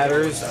that it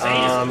matters.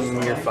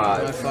 You're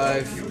 5.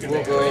 5.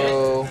 We'll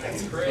go.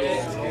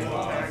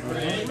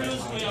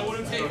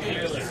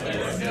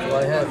 Well,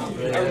 I have.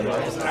 You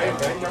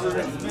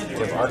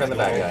have arc on the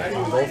back guy.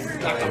 Both?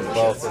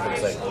 Both for the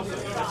sake.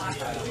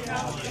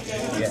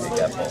 Yeah, you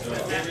got both.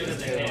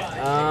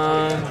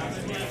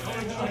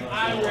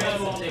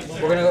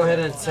 We're gonna go ahead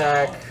and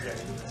attack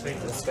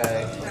this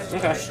guy.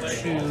 Okay.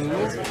 2.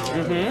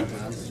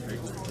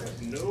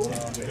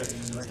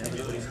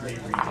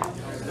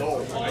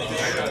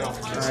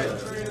 Alright.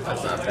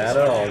 That's not bad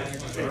at all.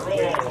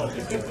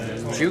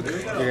 Juke.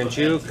 You're gonna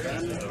juke.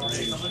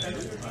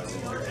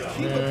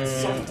 I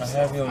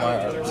have you in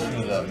my arc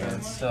too, that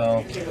means.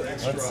 So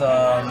let's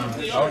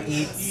I'll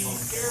eat.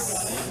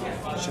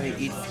 Should I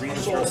eat 3 to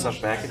throw stuff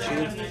back at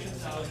you?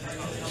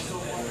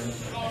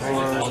 Or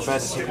is it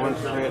bad to take 1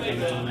 crit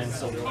and then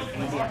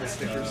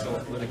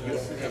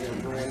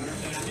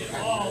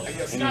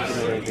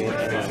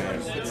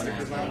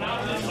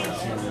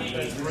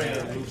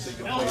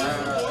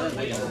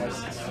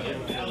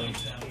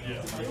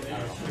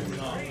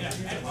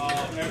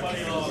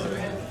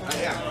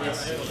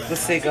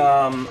let's take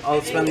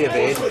I'll spend the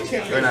evade,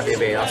 or not the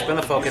evade, I'll spend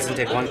the focus and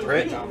take 1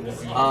 crit.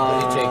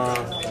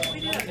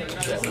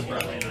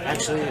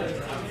 Actually, do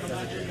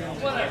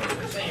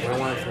I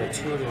want it for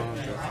 2 or do I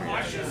want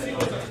it for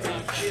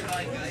 3?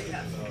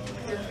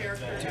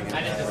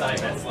 I didn't design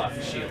that slot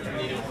for shield. You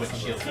need to put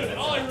shield to it.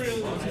 Oh, and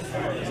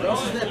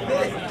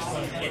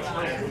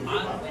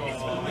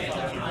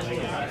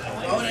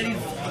I need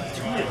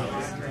 2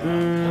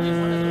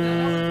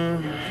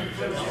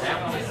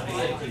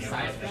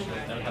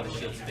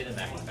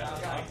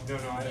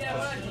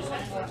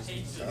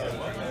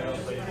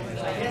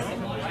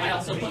 I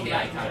also put the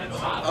icon.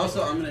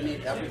 Also, I'm gonna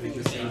need everything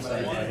the same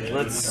size.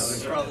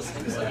 Let's.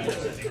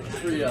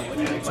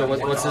 So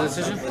what's the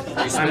decision?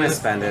 I'm gonna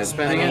spend it.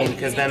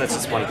 Because then it's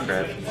just 1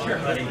 crit.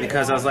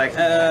 Because I was like,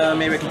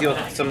 maybe I can deal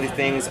with some of these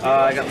things.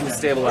 I got the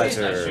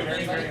stabilizer.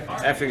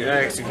 After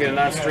I execute a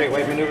non-straight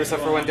white maneuver,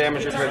 suffer 1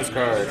 damage, repair this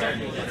card.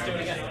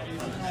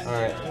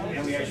 Alright.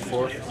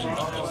 4. Is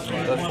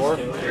that 4?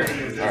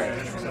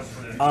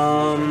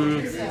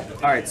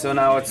 Alright. Alright, so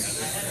now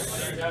it's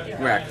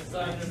Wreck.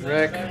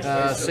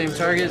 Same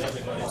target.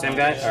 Same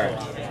guy? Alright.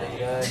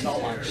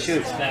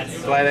 Shoot.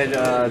 Glad I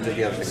did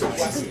the other thing.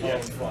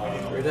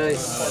 3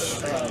 dice.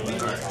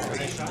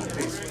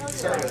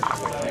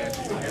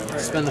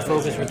 Spend the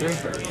focus for 3.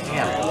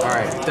 Damn.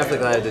 Alright. Definitely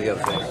glad I did the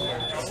other thing.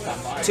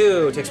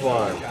 2 takes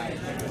 1.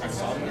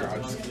 saw them there, I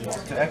just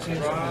To actually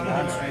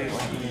non-straight.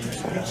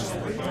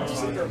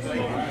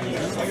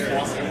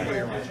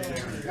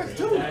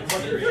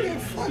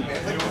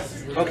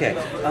 Okay,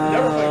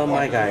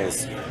 my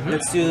guys.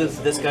 Let's do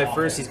this guy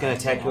first. He's gonna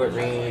attack you at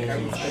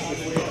range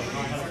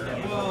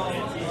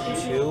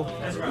 2.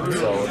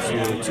 So let's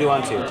do 2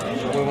 on 2.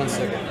 Wait 1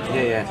 second.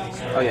 Yeah.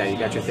 Oh yeah, you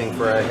got your thing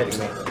for hitting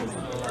me.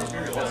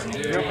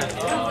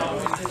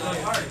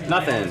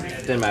 Nothing.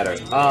 Didn't matter.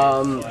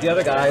 The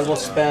other guy will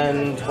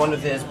spend one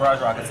of his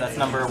barrage rockets. That's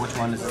number, which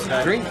one is this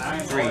guy?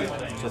 3.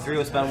 So 3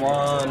 will spend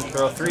 1,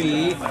 throw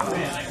 3.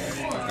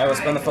 I will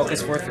spend the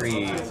focus for 3.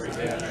 You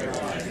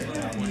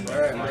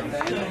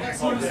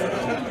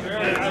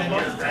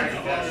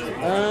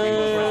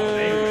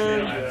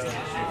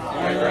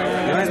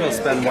might as well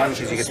spend 1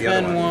 because you get the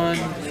other one.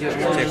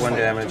 Take 1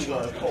 damage.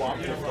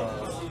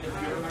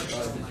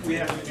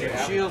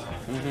 Shield.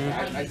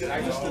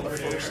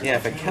 Yeah,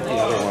 if I kept the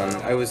other one,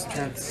 I was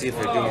trying to see if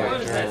they're doing it.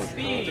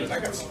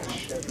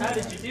 How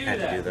did you do Had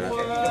to do that?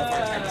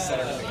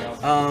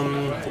 that.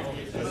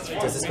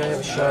 Does this guy have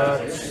a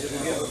shot?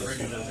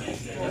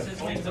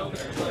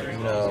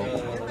 No.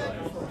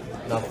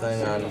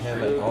 Nothing on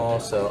him at all,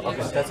 so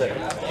okay, that's it.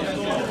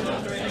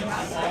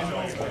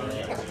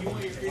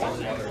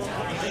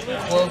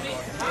 Well,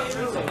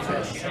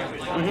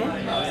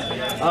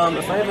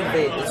 If I have a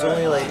bait, it's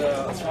only like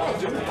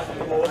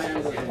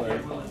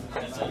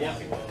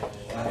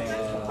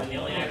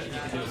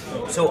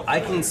so I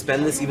can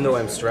spend this even though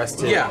I'm stressed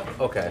too? Yeah.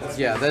 Okay.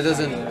 yeah, that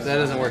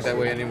doesn't work that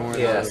way anymore.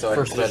 Yeah, so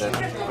first I can edition.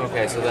 spend it.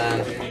 Okay, so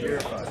then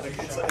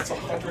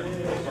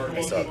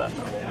I saw that.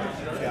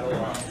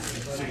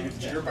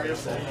 You're by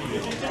yourself.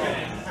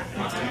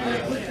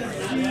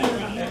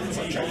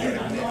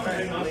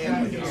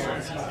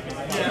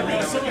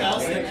 Someone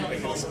else that can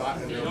make a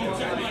spot in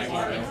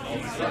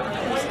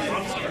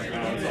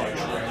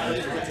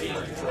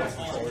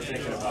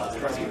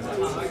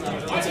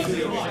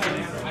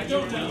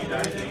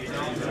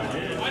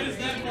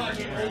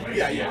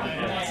yeah.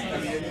 I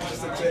mean,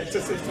 it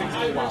just takes a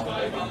while.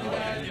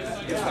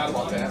 It's not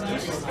about that.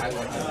 It's just I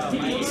like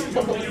it.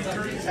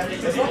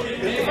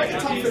 If I can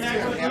top 15, I'm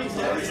happy with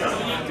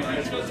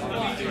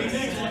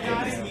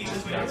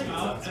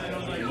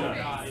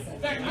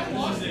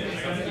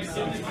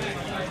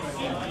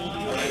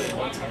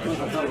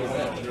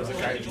There's a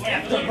guy who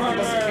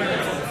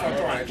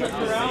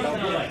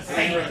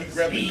he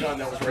grabbed the gun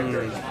that was right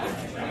there.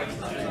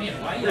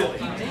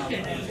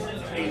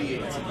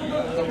 88.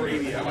 Number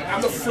 88. I'm like,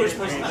 I'm the first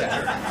person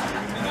there.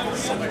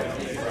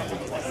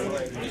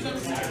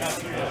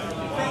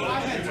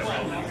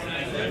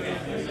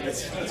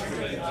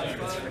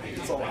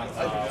 It's a lot.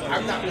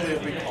 I'm not really a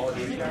big Call of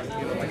Duty guy.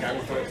 You know, like I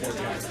would play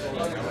Fortnite.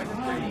 Like I'm like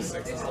Rainbow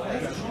Six and stuff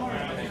like that.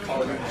 And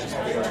Call of Duty is just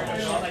always like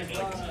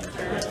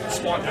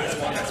Squad Pass.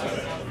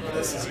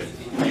 This is it.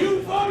 You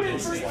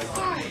voted for like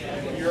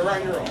you're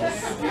on your own. Or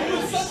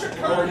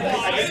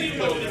I guess you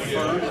play with a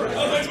third or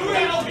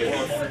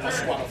a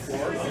squad of 4.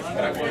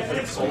 And I play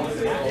with solo.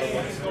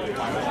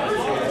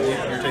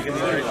 You're taking the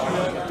other.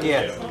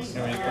 Yeah.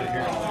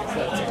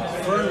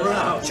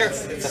 Sure.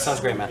 That sounds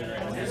great, man.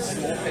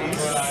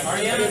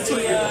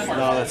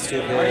 No, that's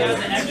too big.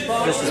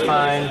 This is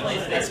fine.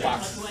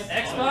 Xbox?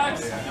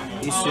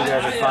 These 2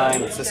 guys are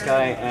fine. It's this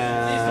guy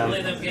and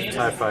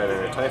TIE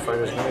Fighter. TIE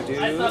Fighter's gonna do.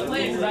 I stopped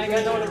playing because I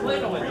got no one to play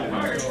with.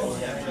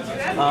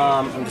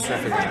 I'm just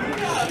trying to figure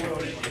it out.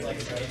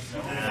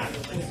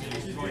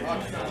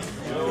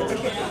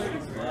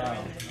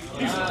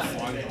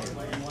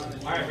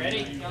 Alright,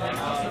 ready?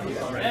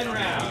 Red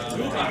round.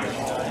 Move on.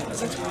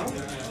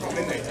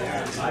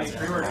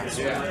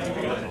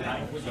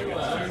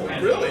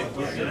 Really?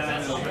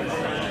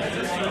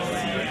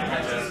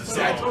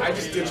 See, I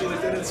just digitally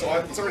did it, so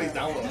it's already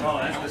downloaded.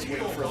 I'm just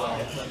waiting for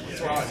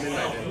it's around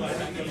midnight.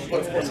 But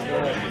of course, I'm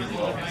going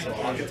so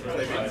I'll get to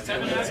play maybe 10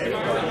 minutes.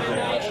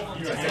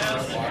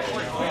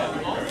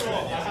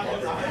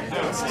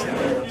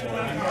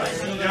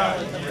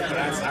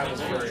 I was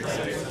very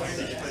excited.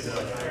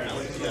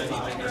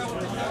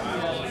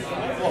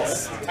 Well,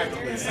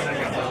 technically,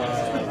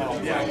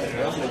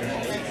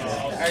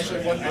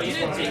 actually, one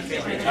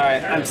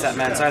Alright, I'm set,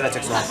 man. Sorry that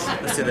took so long.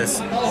 Let's do this.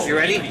 You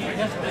ready?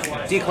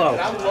 Decloak.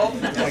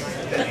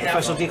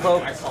 Special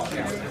decloak.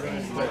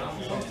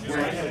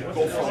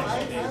 Go from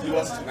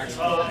US to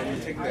Mexico and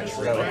you're taking that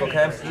trip.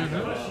 Okay.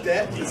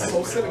 That is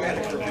so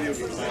cinematic for video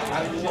games. I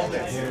love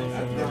that.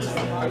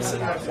 I'm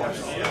sitting there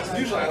watching.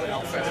 Usually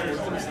I'll fast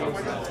forward through stuff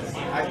like that.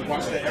 I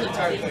watch that every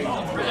time I play.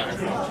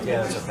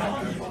 Yeah, that's okay.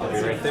 I'll be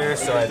right there,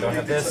 so I don't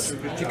have this.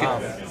 If you could,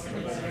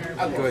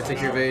 go ahead, take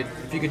your evade.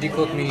 If you could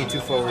decloak me 2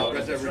 forward.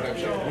 Red Dead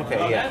Redemption.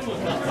 Okay, yeah.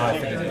 I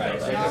figured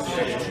that.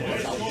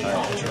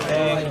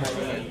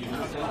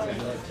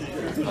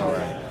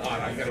 Alright.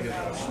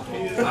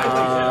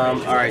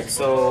 Alright,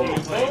 so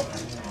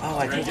oh,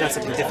 I think that's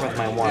something different with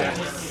my 1.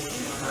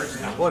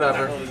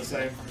 Whatever.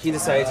 He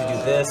decided to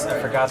do this. I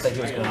forgot that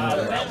he was going to move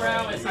it.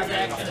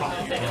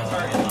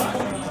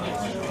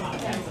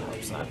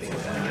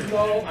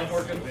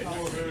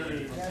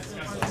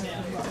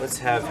 Let's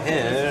have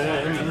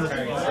him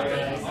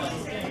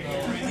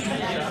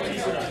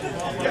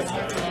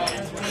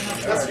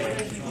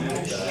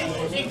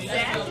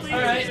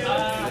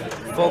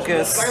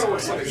focus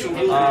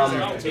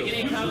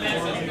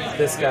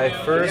this guy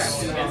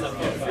first.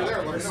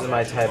 This is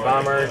my TIE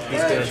Bomber.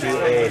 He's going to do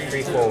a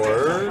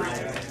 3-forward.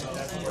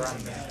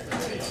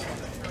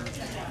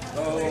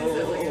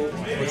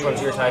 Which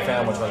one's your TIE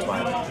fan? Which one's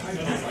mine? Okay.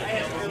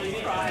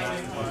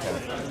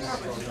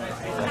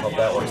 I hope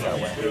that works that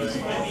way.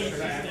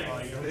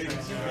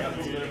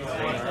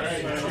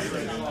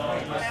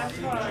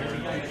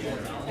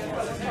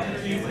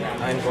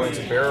 I'm going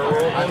to barrel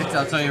roll.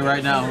 I'll tell you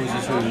right now who's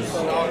who's.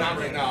 No, not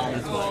right now.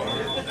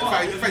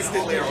 If I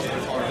stay later, I'll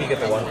start talking. You get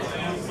the one.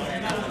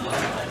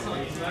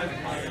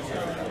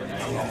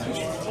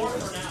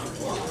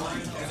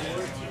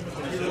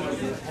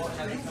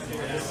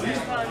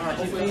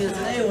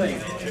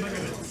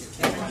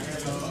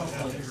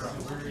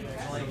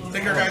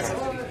 Take care, guys.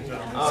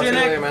 See you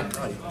later, man.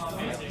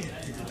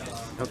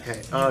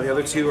 Okay, the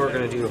other two are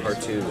going to do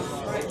part 2.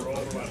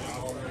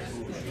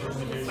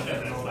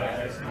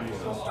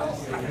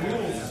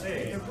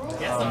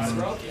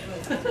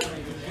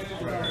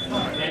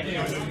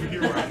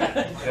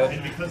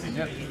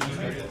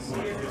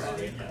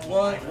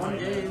 One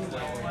game.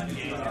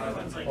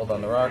 Hold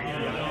on the rock.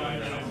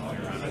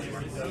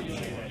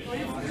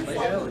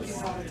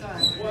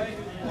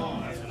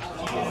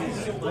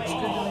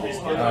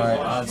 Alright,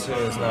 onto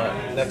is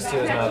not, next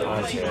to is not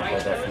onto by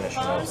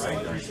definition of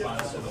something. I'm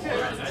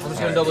just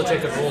gonna double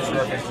check the rules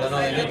real quick, because I know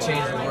they did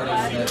change the wording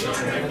on that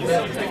just a little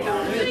bit.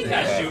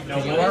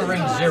 Okay. You are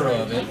ring 0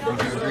 of it,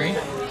 would you agree?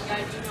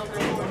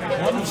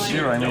 What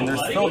 0? I mean,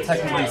 there's still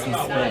technically some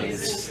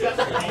space.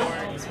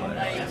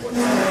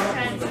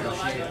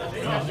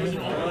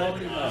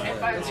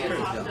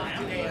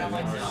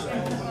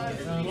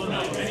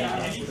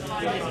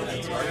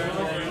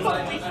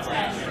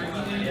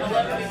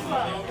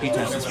 He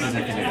touched this because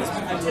I can do this.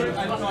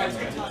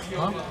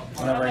 Huh?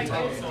 Whenever I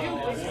touch.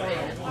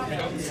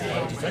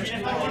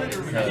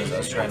 Because I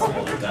was trying to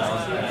hold it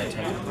down and I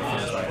tend to move it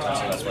when I touch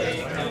it. That's why I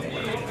can't do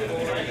it.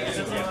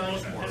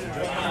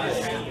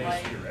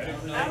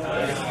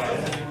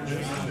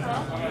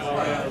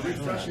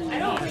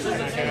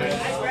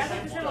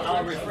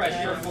 I'll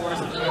refresh your force.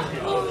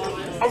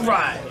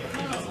 Alright!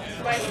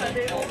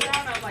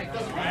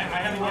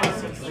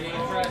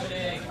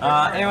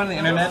 Anyone on the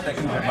internet that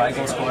can provide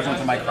Gold Squadron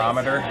with a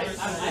micrometer?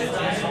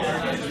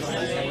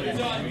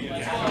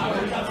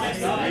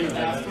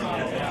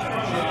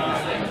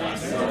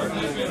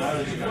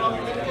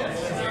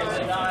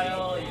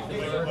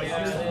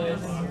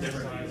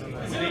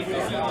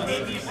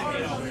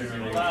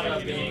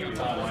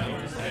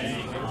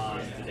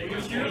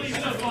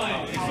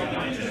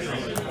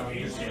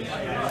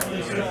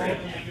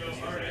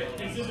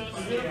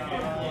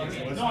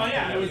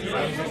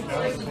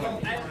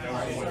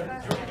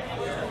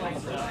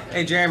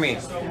 Hey Jeremy,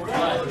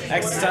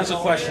 existential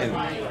question.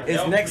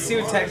 Is next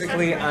to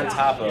technically on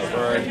top of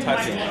or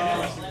touching?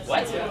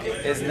 What?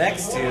 Is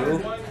next to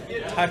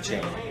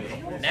touching?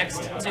 Next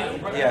to?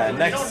 Yeah, You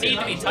next don't need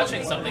to be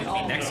touching something to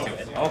be next to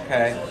it.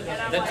 Okay.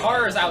 The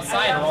cars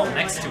outside are all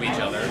next to each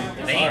other.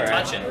 They ain't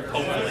touching,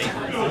 hopefully.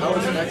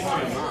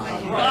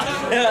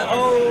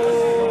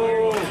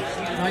 Oh!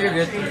 No, you're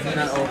good. You're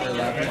not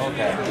overlapping.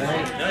 Okay.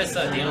 Notice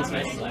Dion's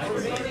nice slack.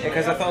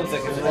 Because I thought it was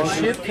like The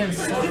ship can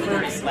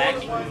suffer.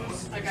 Slacky.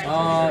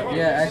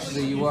 Yeah,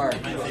 actually, you are.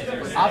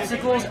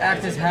 Obstacles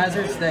act as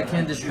hazards that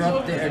can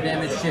disrupt or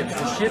damage ships.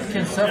 The ship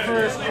can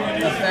suffer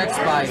effects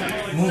by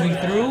moving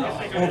through,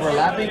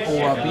 overlapping,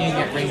 or being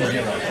at ring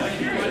 0.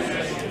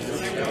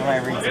 Am I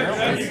ring 0?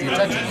 You're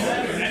touching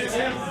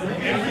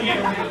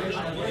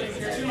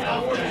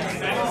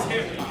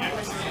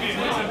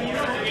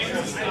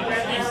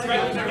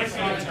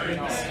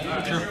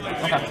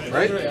Okay.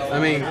 Right? I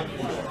mean,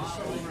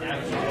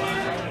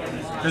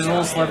 there's a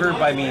little sliver,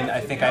 but I mean, I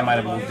think I might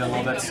have moved it a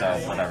little bit, so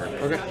whatever.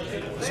 okay.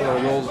 So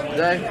roll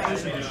die.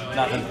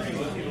 Nothing.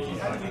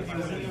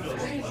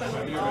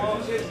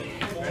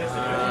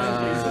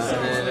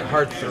 And then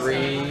heart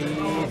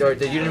 3. Or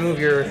did you didn't move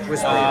your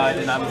whisper? I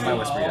did not move my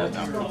whisper yet,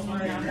 no.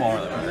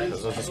 Well,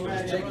 those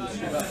whispers.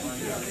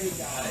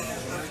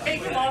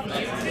 Take them off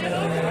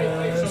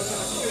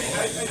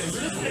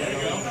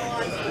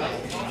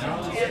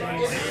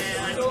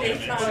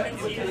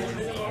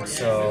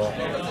So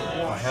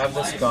I have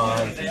this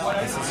gone.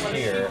 This is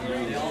here.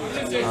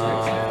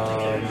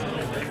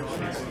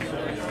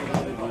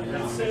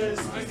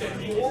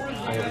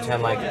 I'm gonna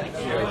pretend like I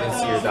didn't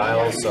see your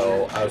dial,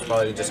 so I was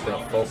probably just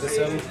gonna focus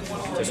him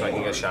just so I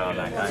can get a shot on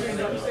that guy.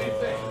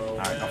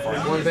 Alright, go for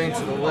it. One bang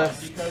to the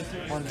left.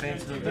 One bang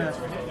to the left.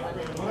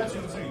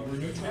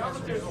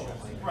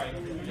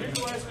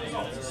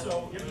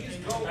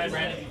 Alright,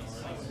 Brandon.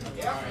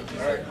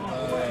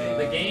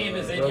 The game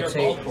is in your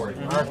ball Rotate court.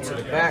 arc to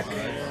the back.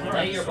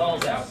 Lay your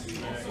balls out.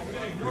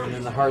 And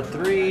then the heart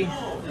 3.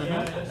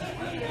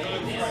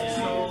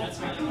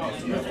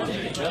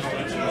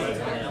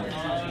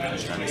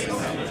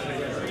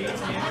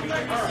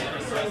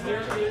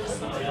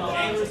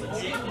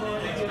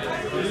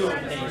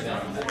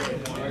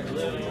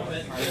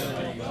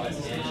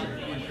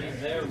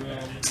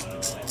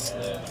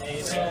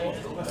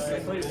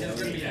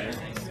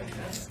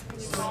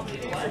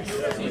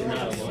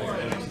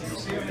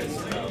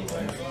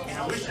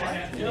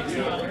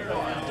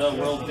 The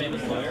world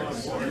famous lawyer.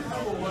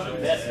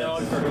 Best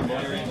known for her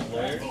lawyering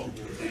lawyers.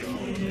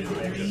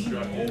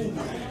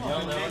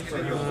 Well known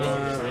for her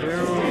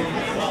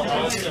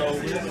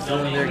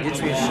Someone there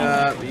gets me a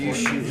shot, but you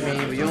shoot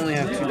me, but you only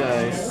have 2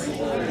 dice. I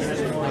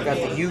got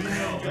the uke.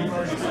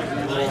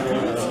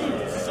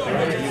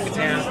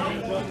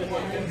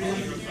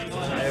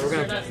 Alright, we're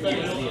gonna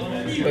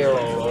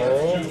barrel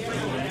roll.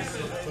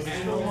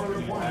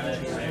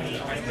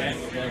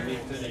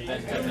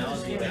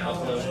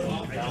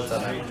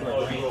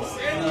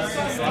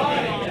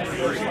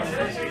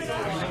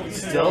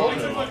 Still?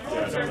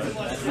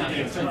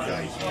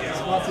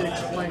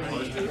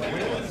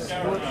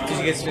 Did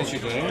you get to finish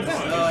your game?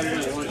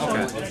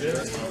 Okay.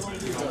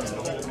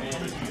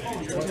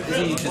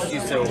 Isn't you just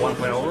used to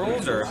 1.0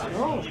 rules, or?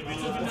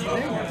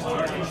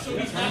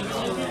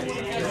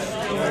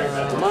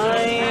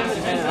 Mine.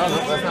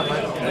 That's not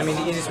mine. I mean,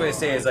 the easiest way to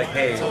say it is like,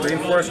 hey,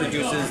 reinforce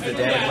reduces the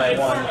damage by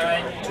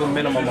 1 to a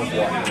minimum of 1.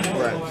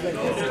 Right.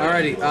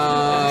 Alrighty.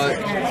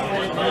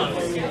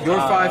 Your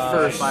 5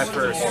 first. 5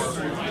 first.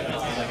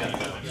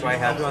 Do I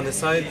have you on this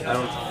side? I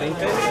don't think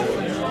I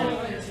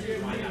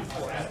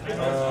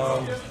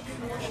do.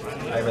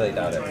 I really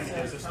doubt it.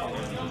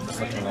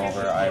 Just looking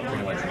over, I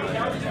pretty much really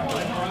don't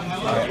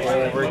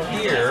know. Over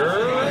here, I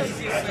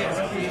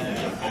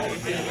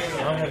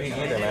don't have you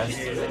either, man.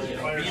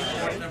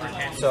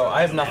 So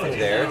I have nothing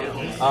there.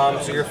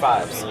 So you're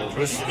 5s.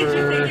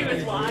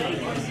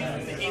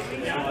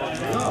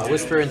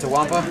 Whisper into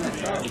Wampa.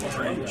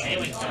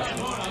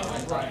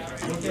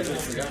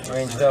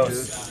 Range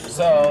those.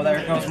 So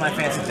there goes my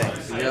fancy thing.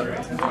 Yep.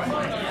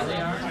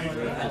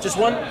 Just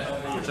 1?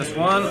 Just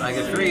 1. I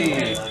get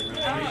 3.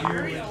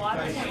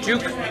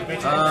 Juke.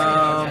 Might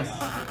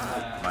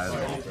as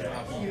well.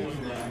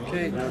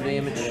 Okay, no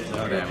damage.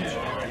 No damage.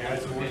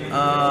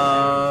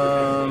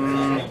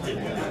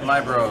 My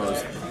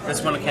bros.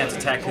 This one can't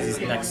attack because he's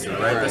next to it,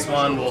 right? This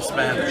one will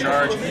spend a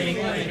charge.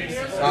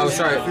 Oh,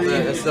 sorry.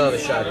 That's still have a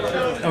shot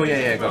here. Oh,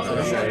 yeah, go for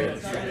it.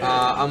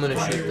 I'm gonna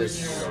shoot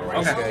this.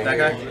 Okay, that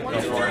guy?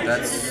 Go for it.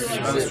 That's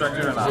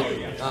unobstructed or not?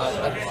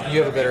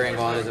 You have a better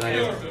angle on it than I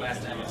do.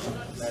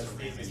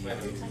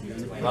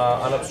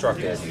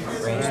 Unobstructed.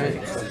 Range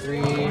Alright, so 3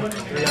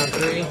 on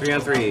 3. 3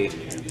 on 3. 2.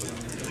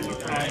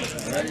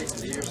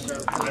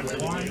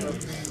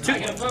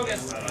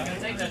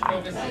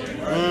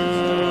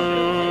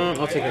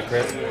 I'll take a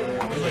crit.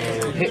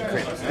 Hit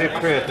crit. Hit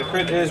crit. The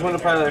crit is when the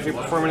pilot, if you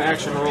perform an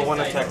action, roll 1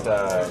 attack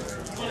die.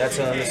 That's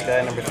on this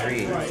guy, number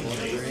 3.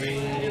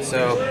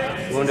 So,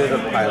 wounded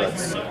of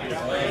pilots.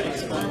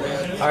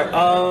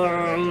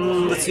 Alright,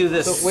 let's do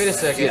this. So, wait a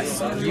second.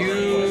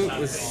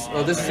 Yes.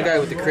 Oh, this is the guy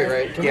with the crit,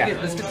 right? Can Yeah.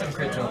 let's get some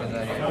crit tokens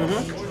out here.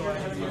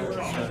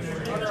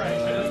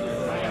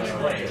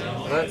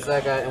 That's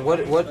that guy. And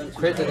what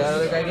crit did that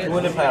other guy get?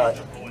 Wounded pilot.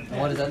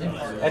 What does that do?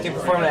 After you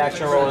perform an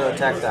action, roll an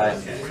attack die.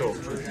 Cool.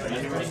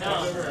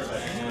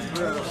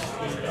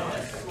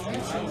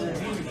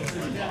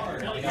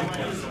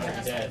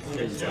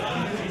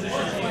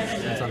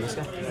 That's on this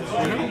guy?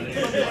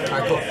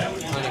 Alright, cool.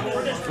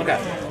 Okay.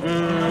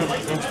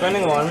 I'm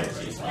spending 1.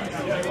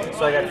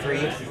 So I got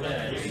 3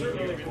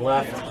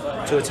 left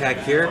to attack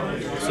here.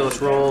 So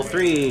let's roll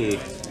 3.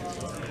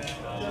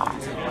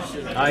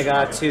 I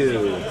got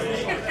 2.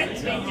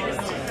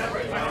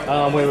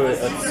 Wait.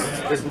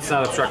 It's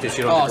not obstructed, so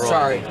you don't have to roll.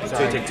 Sorry. So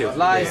you take 2.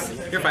 Lies.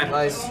 Yeah, you're fine.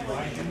 Lies.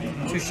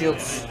 2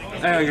 shields.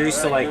 I know, you're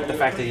used to like the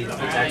fact that he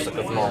attacks like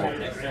with normal.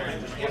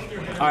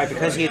 Alright,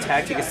 because he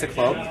attacked, he gets to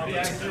club.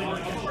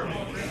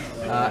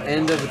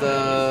 End of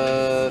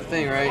the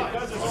thing, right?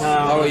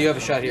 Oh, you have a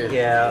shot here.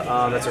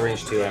 Yeah, that's a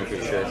range 2, I'm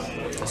pretty sure.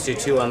 Let's do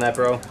 2 on that,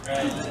 bro.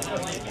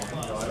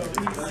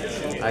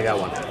 I got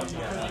 1.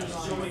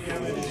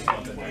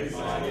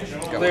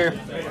 Clear.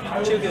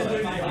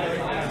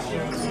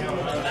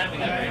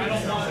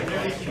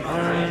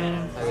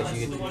 I guess you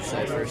get to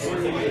decide first.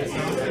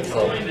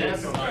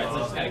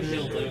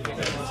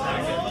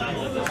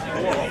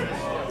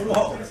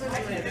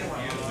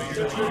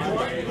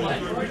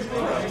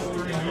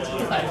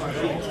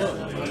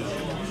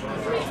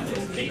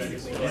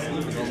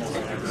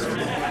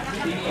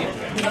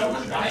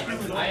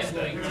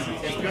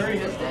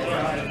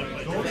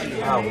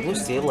 Wow, the new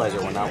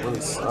stabilizer went out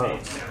really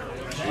sucks.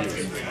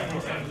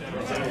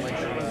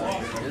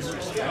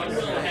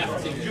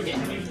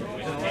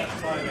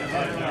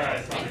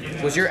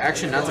 Was your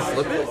action not to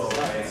flip it?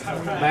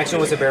 My action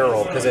was a barrel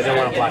roll because I didn't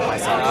want to block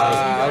myself. Okay.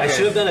 I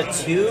should have done a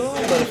 2,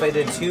 but if I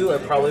did 2, I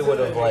probably would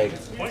have like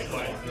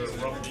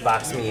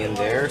boxed me in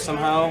there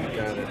somehow.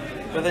 Got it.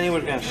 But then he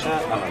would have gotten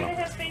shot. I don't know.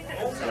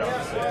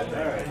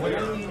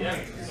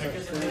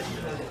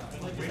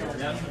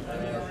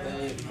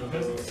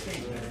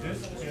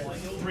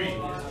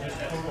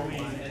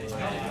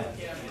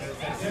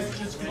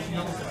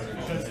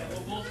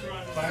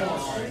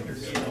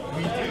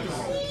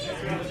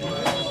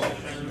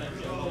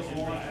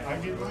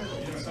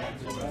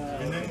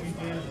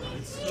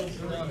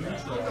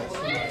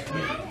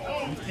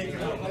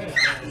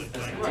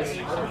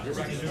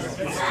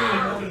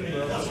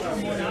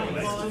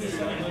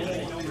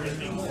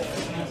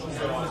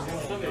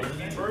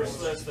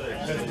 first, that's the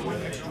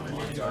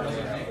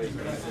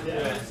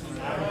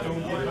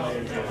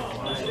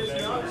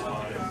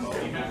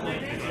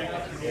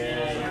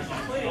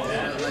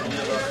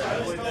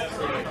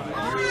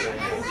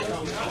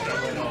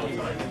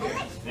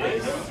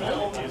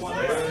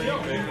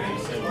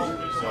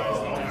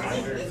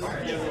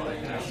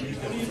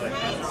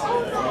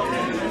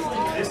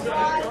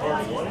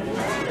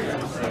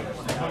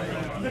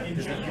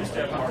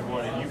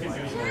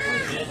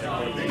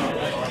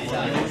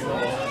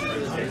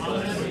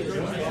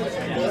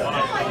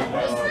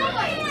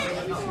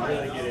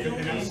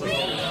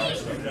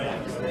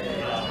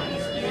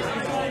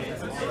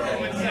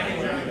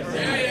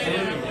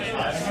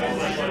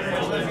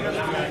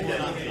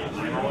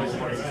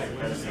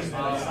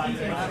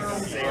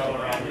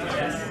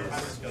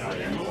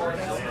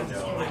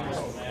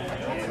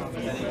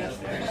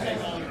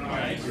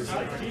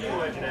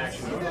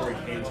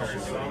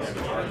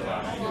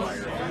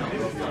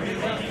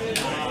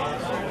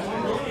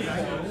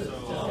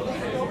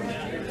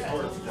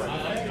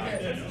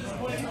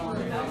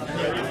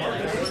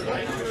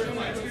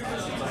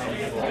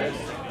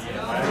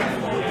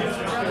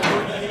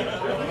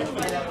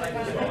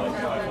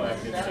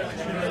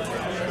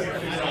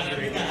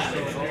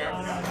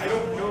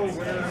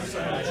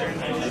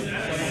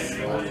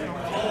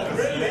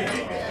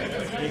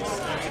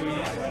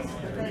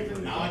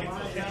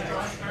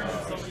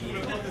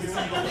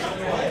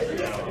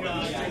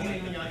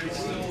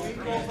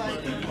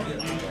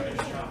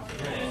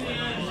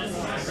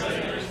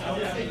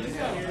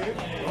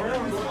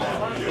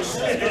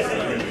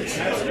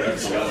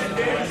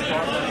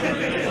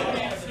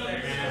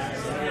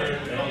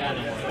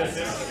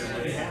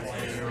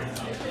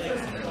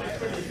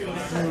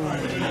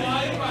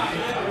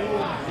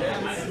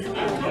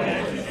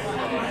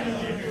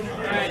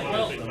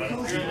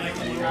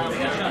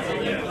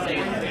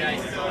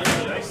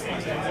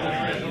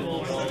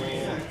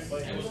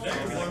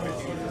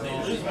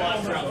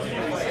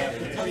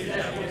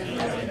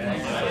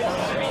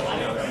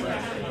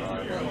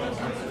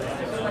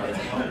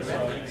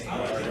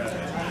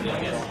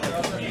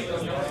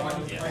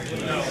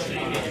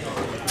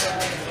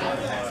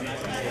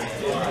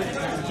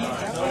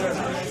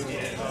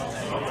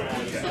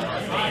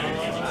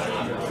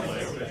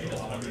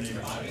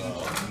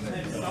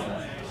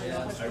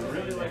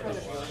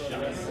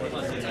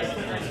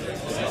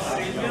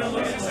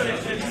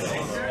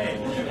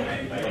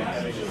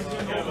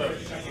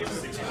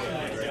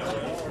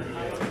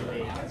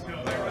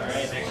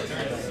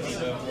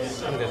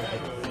I'm good.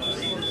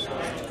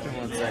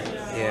 One second.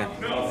 Yeah.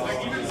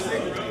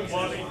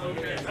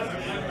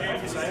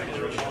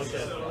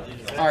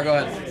 Alright, go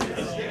ahead.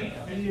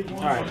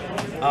 Alright.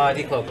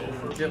 Decloak.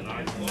 Yep.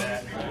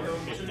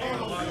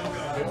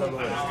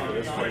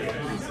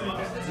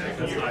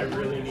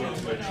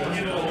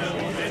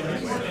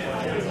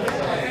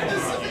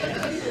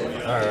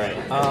 Alright.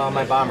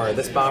 My bomber.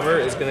 This bomber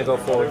is going to go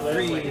forward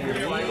 3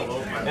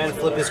 and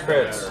flip his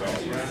crits.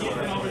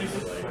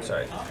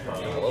 Sorry.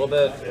 A little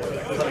bit.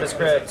 Flip his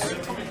crits.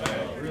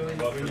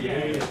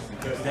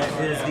 That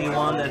is the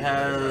one that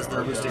has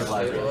the boost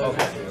stabilizer.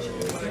 Okay.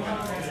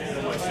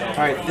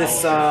 Alright,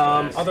 this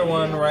other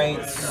one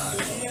writes.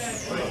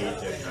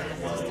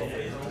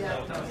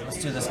 Let's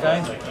do this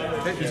guy.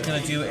 He's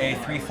going to do a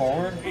 3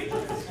 forward. He's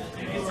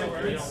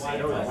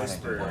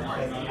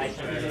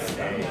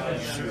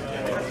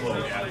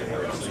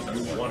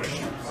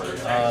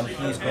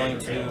going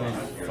to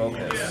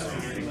focus.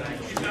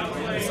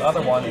 This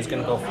other one is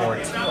going to go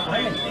forward 2.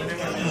 I'm an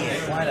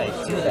idiot. Why did I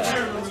do that?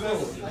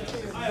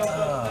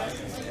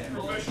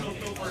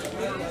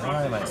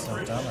 Why am I so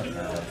dumb at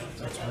that?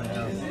 That's really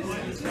dumb.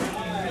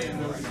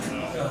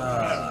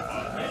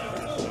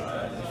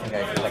 I think I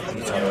collect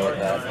each other like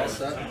that.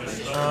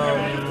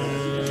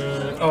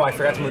 Oh, I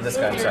forgot to move this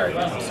guy. I'm sorry.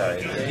 I'm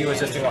sorry. He was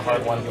just doing a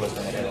hard one. He was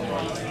going to hit him.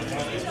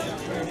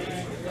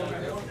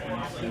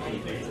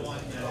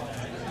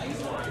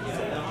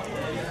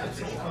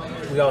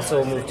 We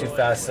also moved too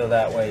fast, so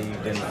that way you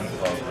didn't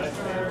decloak.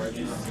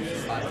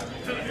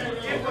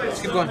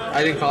 Just keep going.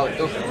 I didn't call it.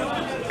 Go.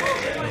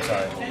 I'm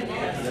sorry.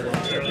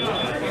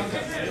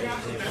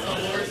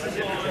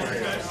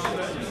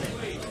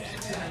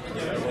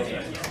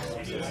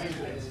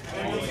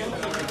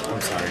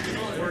 I'm sorry.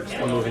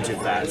 I'm moving too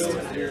fast.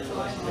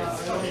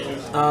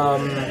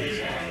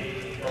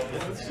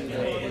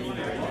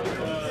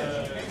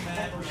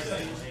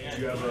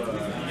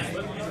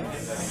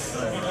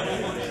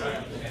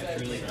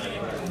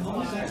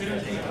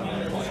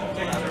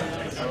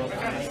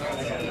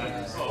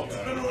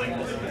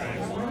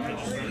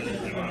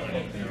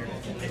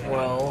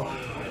 Well,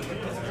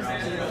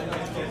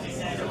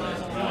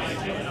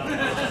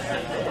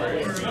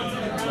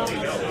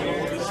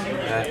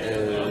 that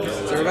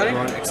is everybody?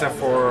 except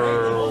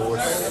for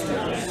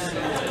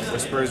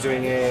Whisper is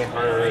doing a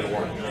hard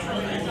one.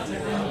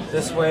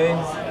 This way,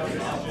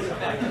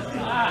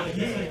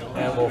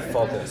 and we'll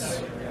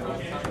focus.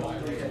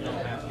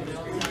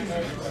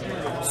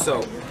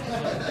 So,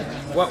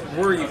 what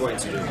were you going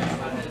to do?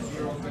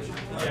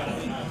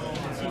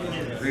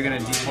 We're going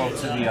to default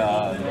to the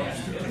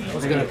I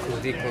was gonna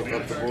decloak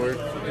up the board.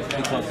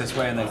 Decloak this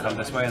way and then come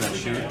this way and then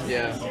shoot.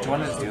 Yeah. Do you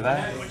want to do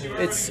that?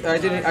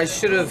 I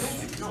should have.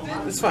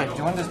 It's fine. Do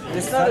you want to?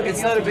 It's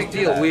not a big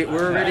deal. We're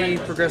already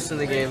progressing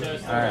the game.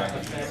 All right.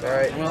 All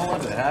right. Well,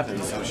 once it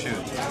happens, so shoot.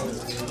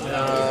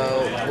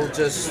 We'll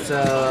just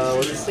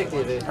take the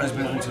evade. I was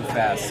moving too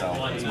fast, so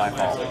it's my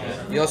fault.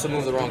 You also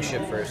moved the wrong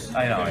ship first.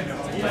 I know. I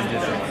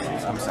did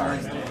it. I'm sorry.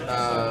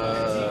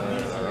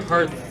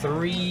 Part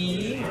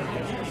 3.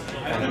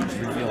 I didn't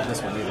reveal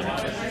this one either.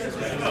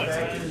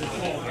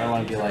 I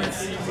want to be like,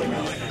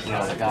 you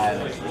know, the guy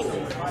that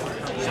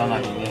shall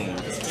not be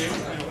named.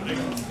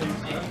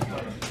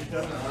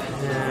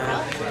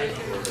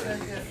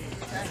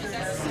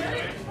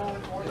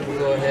 We'll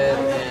go ahead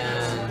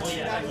and...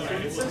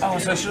 Oh,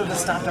 so I should have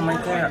just stopped him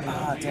right there.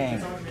 Ah,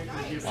 dang. Oh,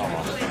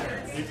 well.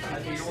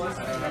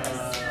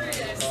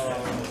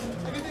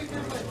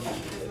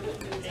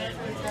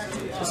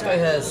 This guy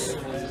has...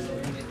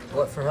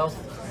 what for health?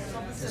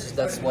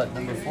 That's what,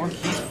 number 4?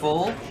 He's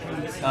full.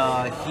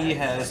 He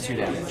has 2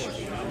 damage.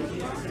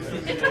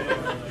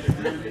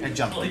 I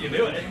jumped. 4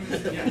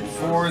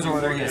 is over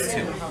there, he has 2.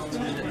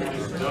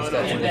 He's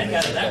got 2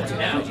 damage.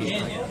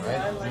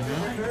 Right?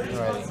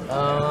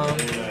 Alright.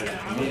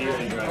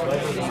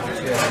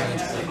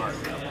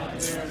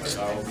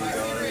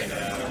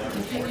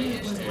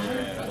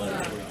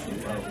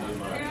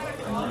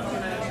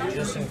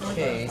 Just in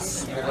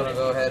case, we're gonna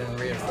go ahead and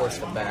reinforce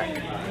the back.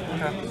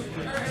 Okay.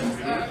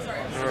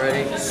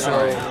 Alrighty, so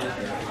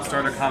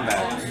start a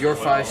combat. Your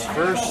 5's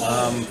first.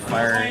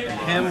 Fire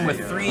him with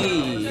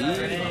 3.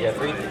 Yeah,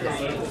 3.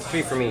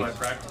 3 for me.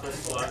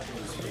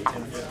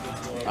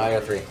 I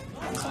got 3.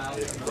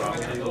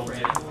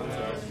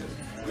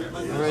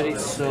 Alrighty,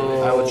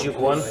 so I will shoot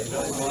 1.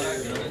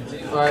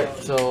 Alright,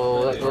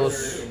 so that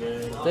goes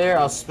there.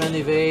 I'll spend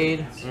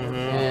evade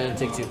and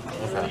take 2.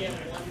 Okay.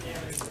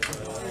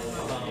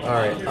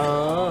 Alright,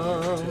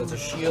 that's a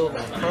shield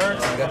and card.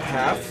 I got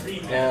half.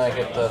 And I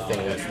get the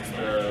thing.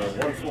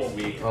 1 full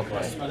week.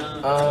 Okay.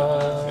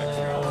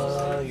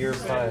 You're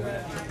 5.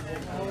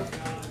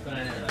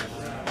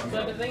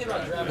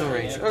 No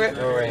range. Okay.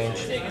 No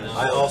range.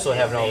 I also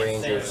have no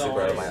range. You're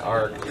super out of my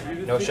arc.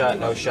 No shot,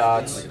 no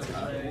shots.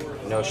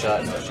 No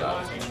shot, no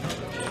shots.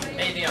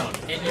 Hey Dion,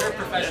 in your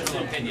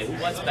professional opinion,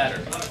 what's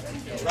better?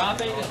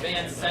 Dropping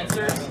advanced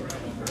sensors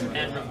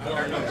and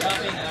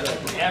dropping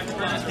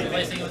afterburst,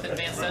 replacing it with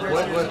advanced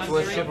sensors?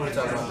 What ship are we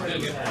talking about?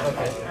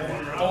 Okay.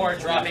 Or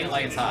dropping it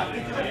like it's hot?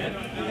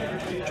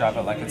 Drop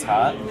it like it's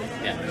hot?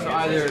 Yeah. So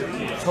either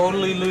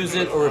totally lose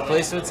it or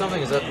replace it with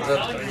something? Is that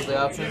the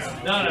options?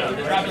 No,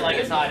 the drop it like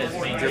it's hot is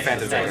maintain Your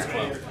Phantom status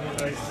quo.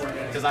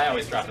 Because I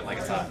always drop it like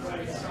it's hot.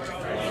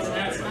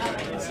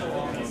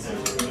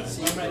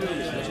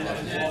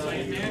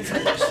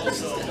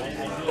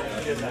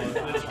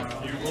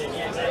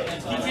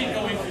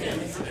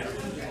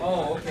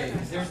 Oh, okay.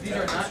 These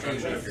are not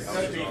Asian. No,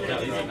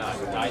 these are not.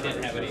 I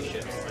didn't have any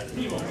ships.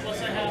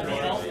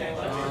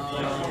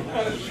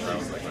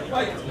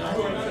 I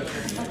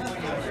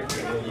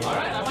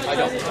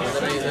don't.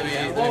 Let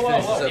me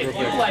finish this up real If you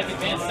quick. like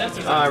advanced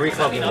sensors,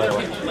 recloak him, by the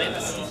way. people play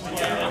this.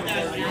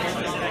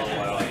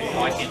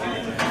 Oh, I can't do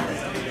that.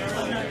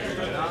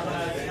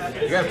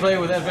 You gotta play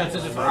with advanced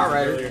sensors for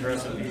Outrider.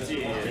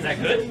 Is that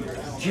good?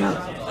 Yeah.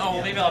 Oh,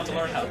 well, maybe I'll have to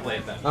learn how to play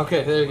it then.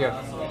 Okay, there you go.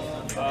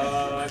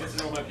 I just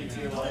know my PT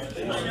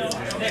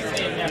Next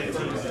game after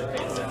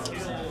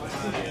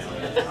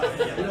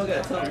You don't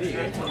gotta tell me.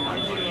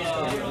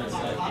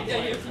 Yeah,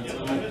 you.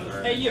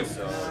 Hey, you.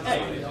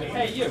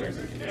 Hey, you.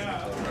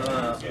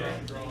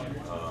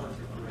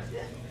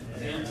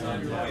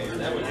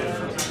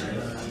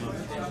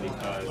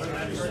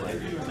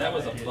 That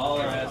was a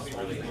baller ass.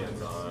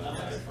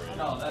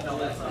 No, that's not.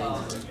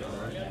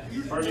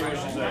 Part of me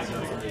wishes that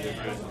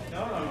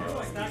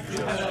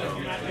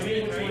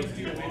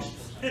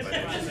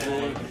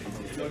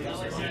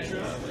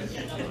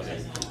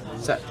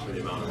Set.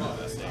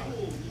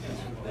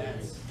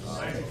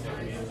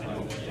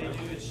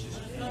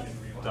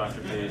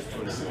 Dr. Page,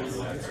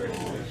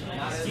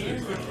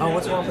 Oh,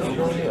 what's wrong with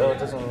you? Oh, it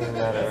doesn't really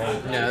matter,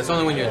 right? Yeah, it's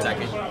only when you're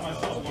attacking.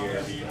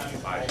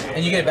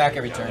 And you get it back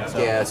every turn. So.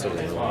 Yeah, that's what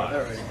it is.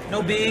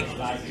 No big.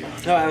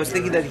 No, I was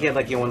thinking that he had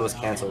like one of those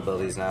cancel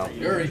abilities now.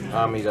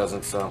 He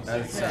doesn't, so.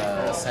 That's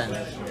Sen.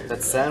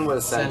 That's Sen? What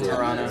does Sen Sen do?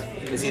 Marana.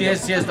 Is he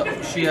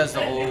She has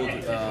the old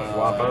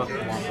Wampa?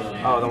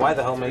 Wampa. Oh, then why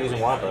the hell am I using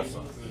Wampa?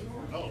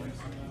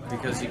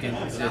 Because you can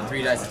do a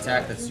 3 dice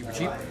attack that's super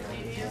cheap.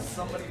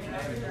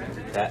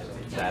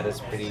 That is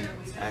pretty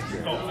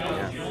accurate.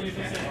 Yeah.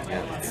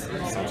 Yeah, that's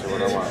essentially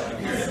what I want.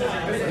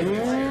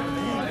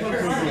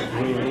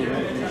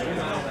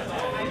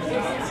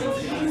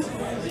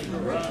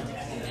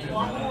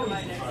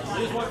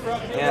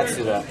 Yeah, let's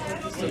do that.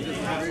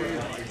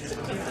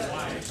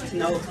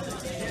 No.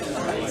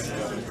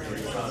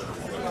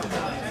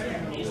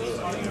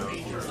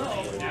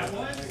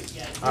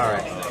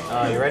 Alright,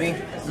 you ready?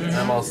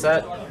 I'm all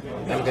set.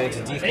 I'm going to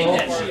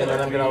decloak, and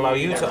then I'm going to allow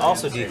you to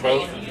also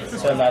decloak,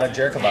 so I'm not a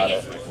jerk about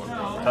it.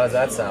 How does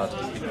that sound?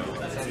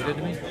 Sounds good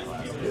to me.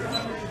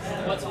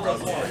 What's pro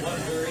 4?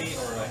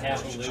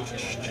 have a loop.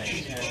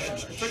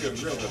 Took a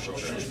real good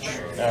program.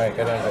 Alright,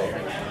 go down there.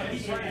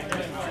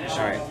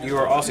 Alright, you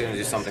are also going to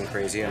do something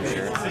crazy, I'm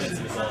sure.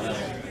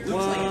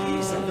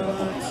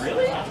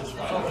 Really?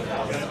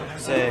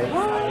 Say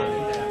what?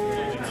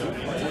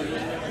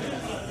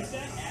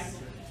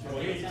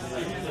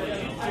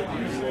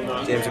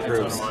 James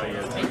approves.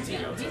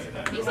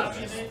 He's a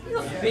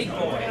big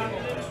boy.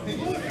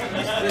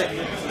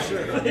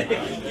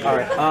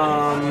 Alright,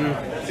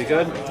 be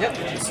good?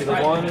 Yep. See the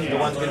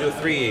one's gonna do a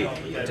 3.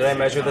 Did I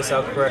measure this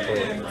out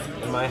correctly?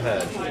 In my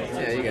head.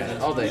 Yeah, you got it.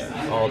 All day.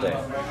 All day.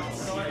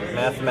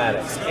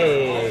 Mathematics.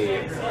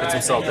 Hey! Get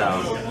some salt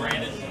down.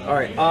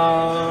 Alright,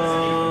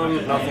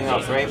 nothing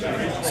else, right?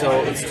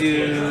 So let's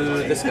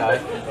do this guy.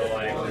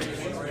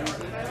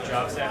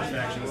 Job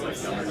satisfaction is like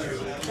number 2.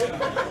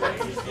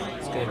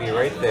 It's gonna be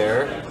right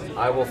there.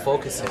 I will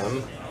focus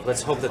him.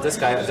 Let's hope that this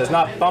guy does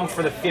not bump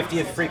for the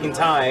 50th freaking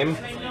time.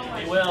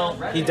 Well,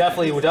 He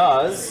definitely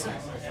does.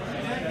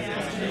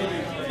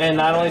 And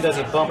not only does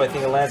he bump, I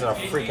think it lands on a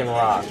freaking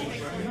rock.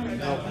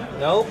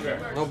 Nope.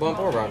 No bump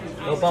or rock.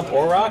 No bump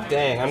or rock?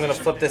 Dang, I'm gonna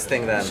flip this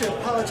thing then.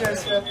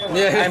 Apologize for that.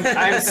 Yeah.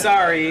 I'm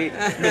sorry,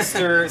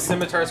 Mr.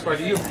 Scimitar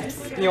Squadron. You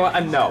know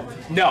what?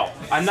 No.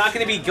 I'm not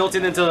gonna be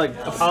guilted into like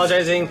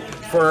apologizing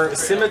for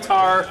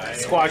Scimitar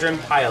Squadron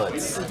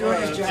pilots.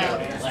 Doing his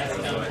job.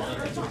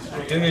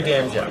 Do your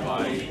damn job.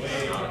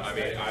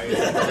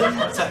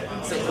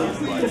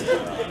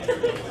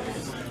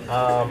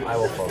 I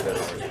will focus.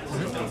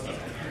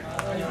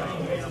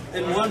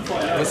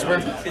 Whisper?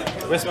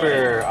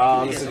 Whisper.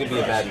 This is gonna be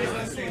a bad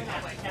move.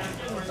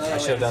 I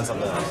should have done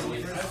something else.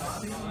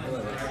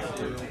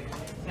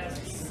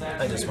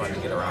 I just wanted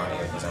to get around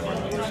here because I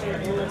wanted to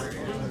do this.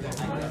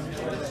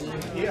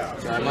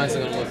 Sorry, mine's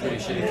gonna look pretty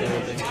shitty too,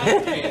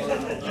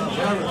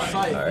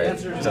 Alright,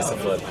 just a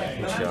flip.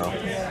 Show.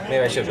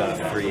 Maybe I should have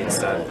done a 3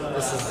 instead.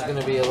 This is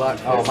gonna be a lot.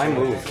 Oh, mine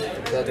moved.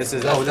 This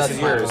is that's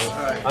yours. mine.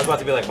 I was about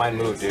to be like, mine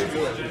moved, dude.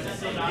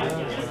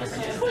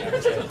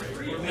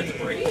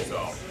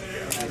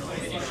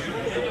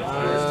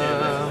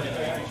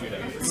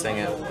 Sing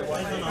it.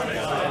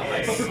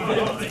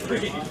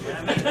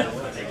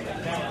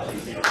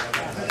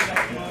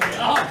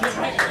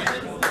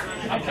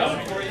 I'm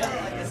coming for you.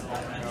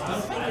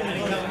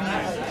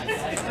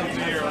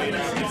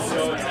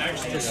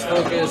 Just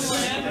focus.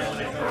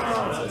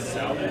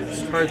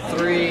 Part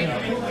 3.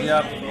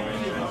 Yep.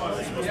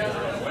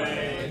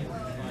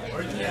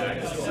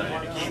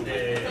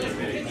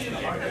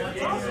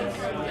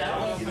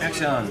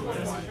 Action.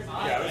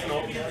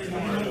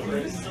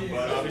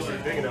 Obviously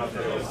big enough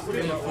that it was.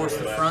 Force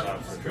the front.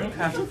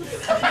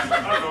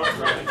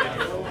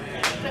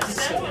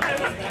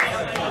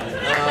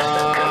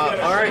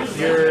 Alright,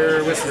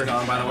 your Whisper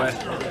gone, by the way.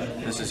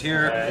 This is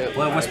here.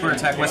 Well, Whisper,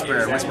 attack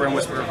Whisper. Whisper and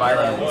Whisper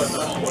violence.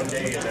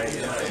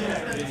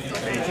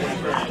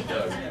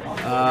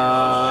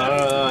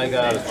 I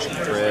got a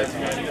crit.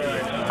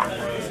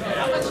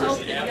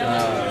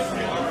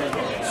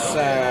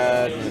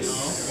 Sadness.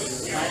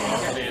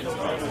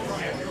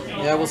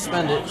 Yeah, we'll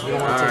spend it. We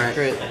don't want to take a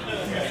crit.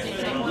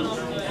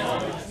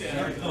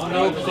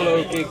 No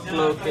cloaky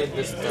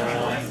this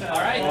time.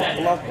 Alright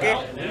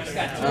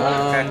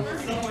then.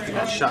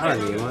 Got shot on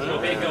you, huh?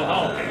 Big go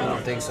home. I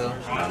don't think so.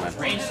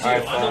 Range 2.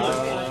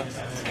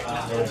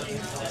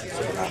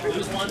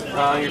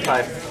 You're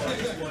 5.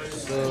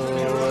 So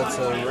that's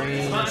a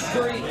range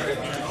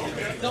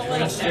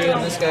 3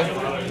 on this guy.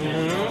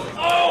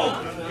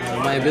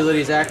 My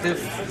ability is active.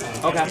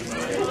 Okay.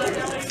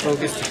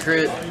 Focus to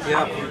crit.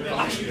 Yep.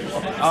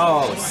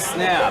 Oh,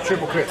 snap.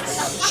 Triple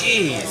crits.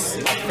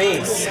 Jeez. My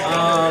face.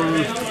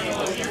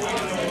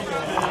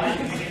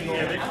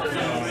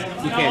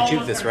 You can't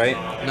juke this, right?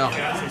 No.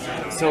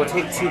 So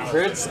take 2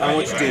 crits on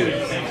which dude?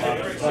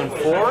 On 4?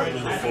 4.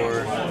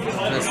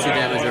 That's 2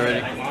 damage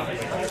already.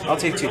 I'll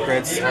take 2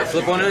 crits.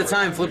 Flip one at a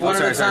time. Flip one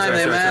at a sorry, time.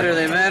 They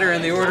matter,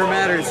 and the order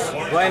matters.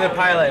 Blind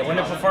pilot. When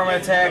to perform an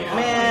attack,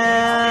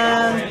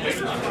 man.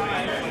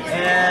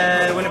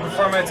 And when to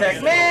perform an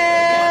attack,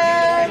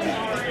 man.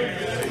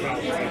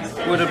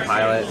 With a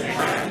pilot.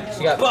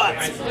 So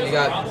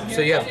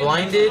you got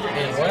blinded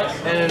and what?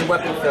 And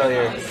weapon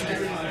failure.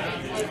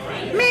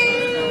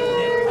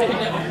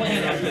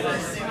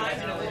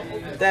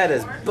 That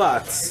is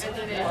butts. You're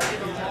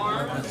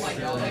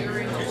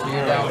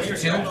down to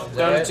 2?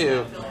 Down to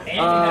 2.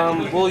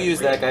 We'll use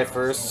that guy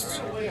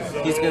first.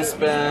 He's gonna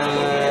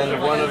spend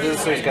 1 of his,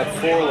 so he's got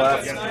 4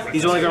 left.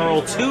 He's only gonna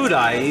roll 2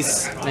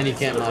 dice. And you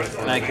can't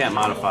modify. And I can't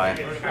modify.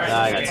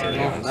 Nah, I got 2.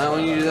 Not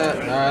when you do that.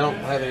 No, I don't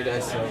have any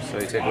dice. So So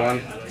you take 1.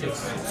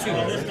 takes 2.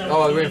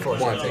 Oh, I reinforce.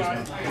 1 takes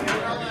 1.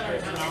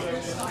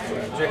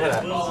 Check it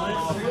out.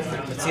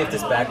 Let's see if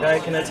this bad guy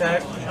can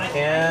attack.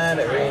 Can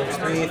at range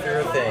 3 through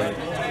a thing.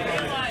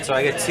 So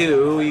I get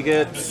 2. You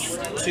get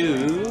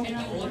 2.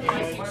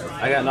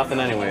 I got nothing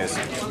anyways.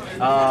 This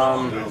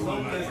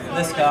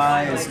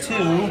guy is 2.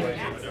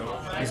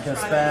 He's gonna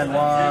spend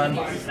 1.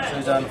 So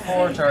he's on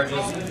 4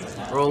 charges.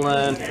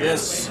 Rolling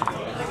this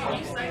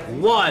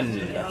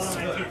 1.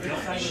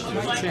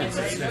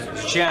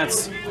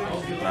 Chance.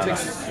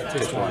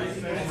 Takes one.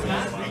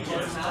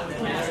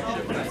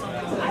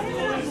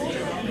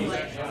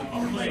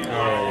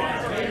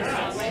 Alright.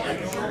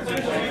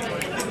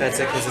 That's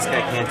it, because this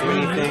guy can't do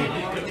anything.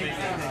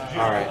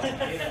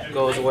 Alright.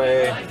 Goes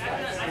away.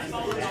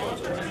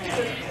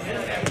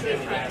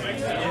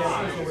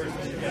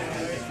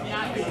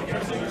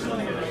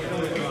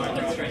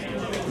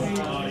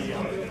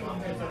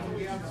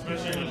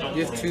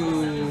 You have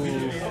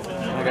two.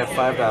 I got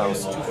 5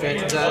 battles. 2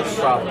 Phantom Dives?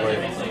 Probably.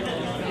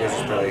 Yours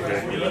is probably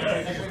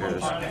here.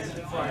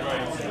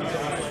 Yours.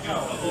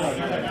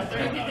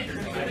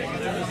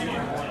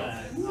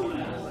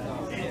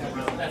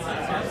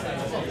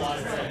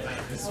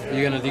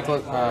 You gonna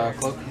decloak?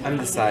 Cloak? I'm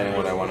deciding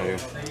what I want to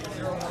do.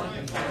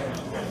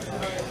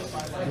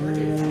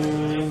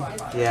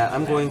 Yeah,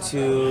 I'm going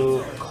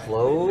to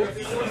clove.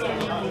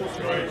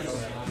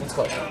 Let's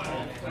cloak.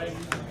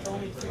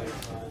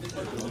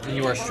 And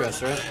you are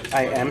stressed, right?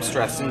 I am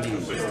stressed indeed.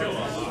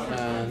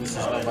 This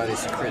is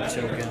nobody's crit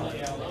token.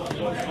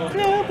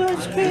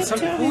 Nobody's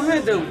crit Who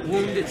had the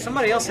wounded?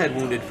 Somebody else had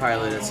wounded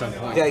pilot at some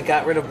point. Yeah, I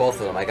got rid of both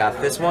of them. I got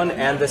this one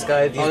and this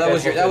guy. Oh, that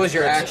was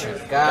your action.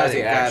 Got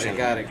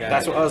it.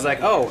 That's what I was like.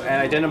 Oh, and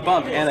I didn't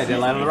bump, and I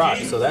didn't land on the rock,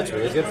 so that's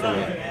really good for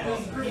me.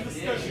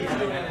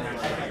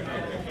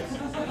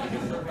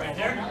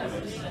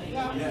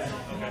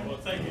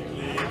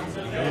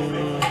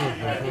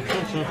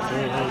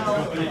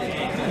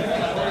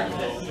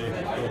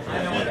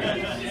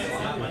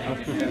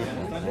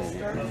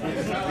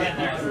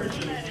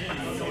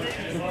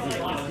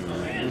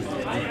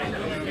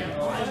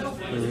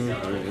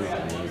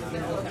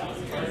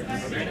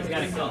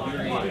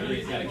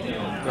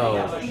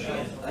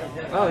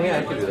 Oh yeah,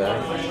 I could do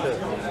that. Sure.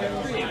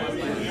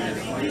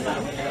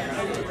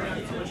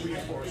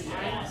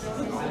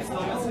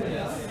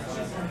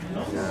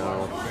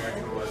 No.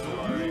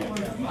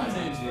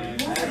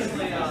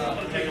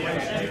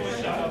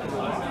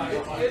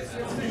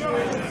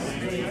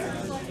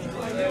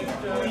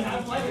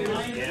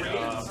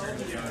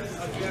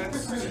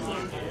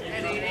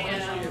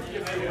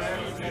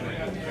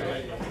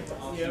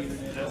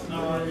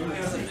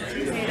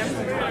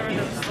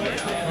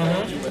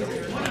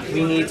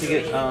 We need to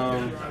get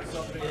okay,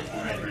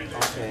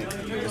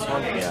 this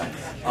one,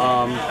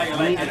 yeah.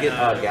 We need to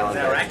get gallon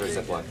bags for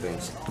Ziploc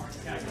things.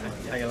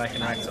 How you liking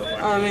that so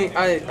far? I mean,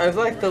 I've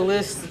liked the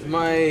list.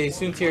 My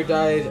Soontier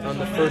died on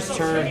the first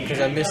turn because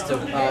I missed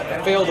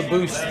failed a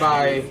boost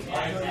by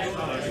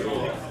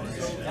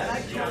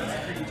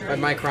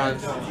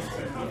microns.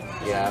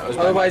 Yeah. It was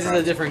Otherwise, it's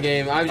a different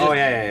game. Oh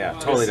yeah.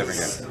 Totally different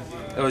game.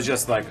 It was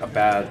just like a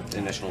bad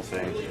initial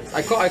thing.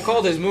 I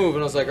called his move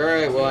and I was like, all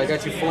right, well, I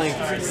got you flanked,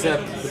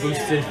 except the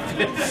boost didn't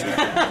fit.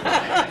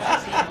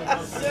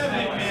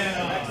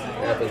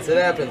 It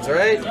happens,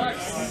 right?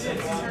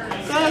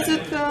 Does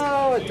it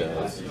though? It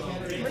does.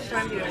 What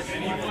time do you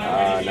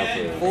No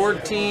clue.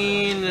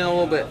 14 and a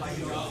little bit.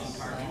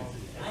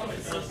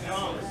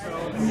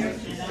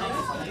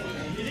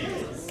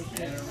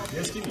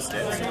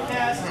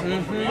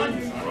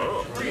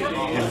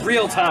 In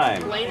real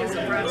time. Blaine is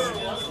impressed.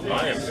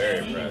 I am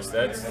very impressed.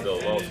 That's the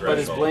low threshold. But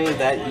is Blaine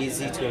that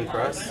easy to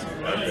impress?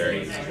 I'm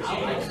very easy.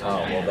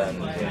 Oh, well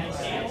then.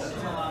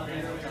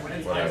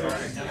 Whatever.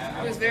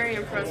 I was very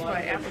impressed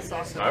by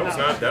applesauce. I was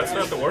not. That's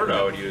not the word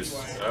I would use.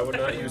 I would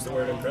not use the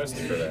word impressed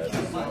for that.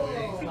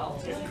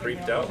 Get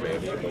creeped out,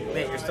 maybe.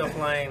 Nate, you're still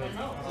flying.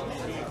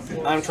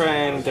 I'm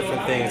trying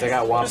different things. I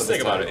got Wampa Just this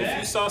think about time. it. If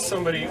you saw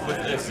somebody with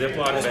a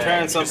Ziploc I was bag,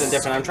 trying something just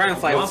different. I'm trying to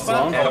fly with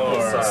slow.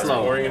 or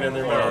Slow. pouring it in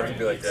their mouth, you'd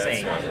be like, that's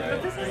Same. not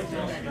right.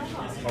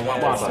 Or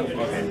one Wampa.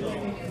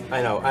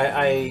 I know.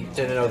 I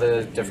didn't know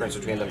the difference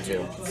between them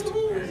two.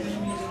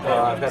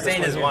 I've got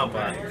Same this as one.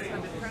 Wampa.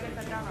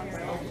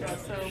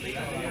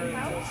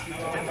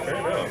 Fair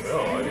enough. No,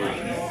 I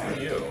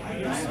mean, you.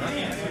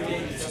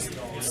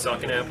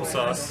 Sucking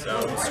applesauce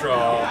out of the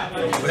straw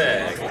from the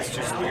bag. It's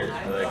just weird.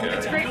 Like,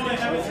 It's great for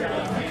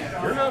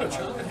children. you're not a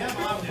child.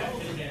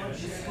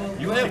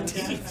 You have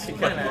teeth.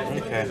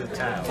 Okay.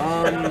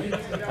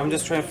 I'm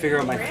just trying to figure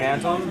out my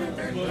Phantom.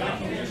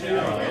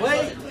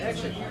 Wait.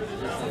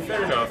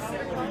 Fair enough.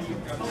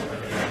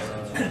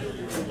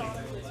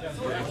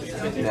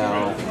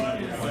 No.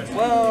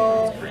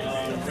 Well.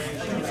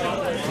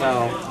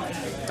 No.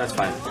 That's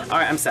fine.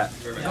 Alright, I'm set.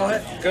 Go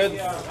ahead. Good?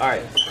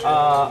 Alright.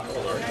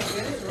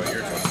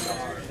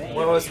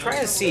 What I was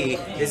trying to see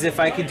is if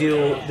I could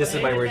do. This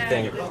is my weird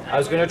thing. I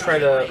was going to try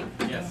to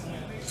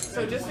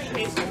So just in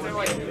case they're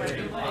like,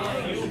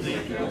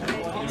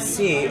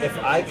 see if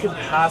I could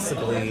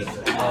possibly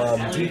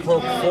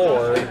decloak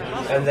forward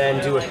and then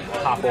do a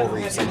hop over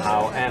you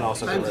somehow and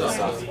also get rid of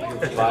stuff.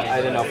 But I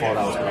didn't know if all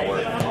that was going to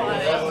work.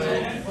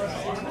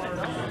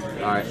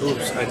 Alright,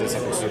 oops, I did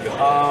something stupid.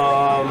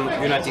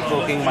 You're not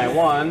decloaking my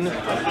one.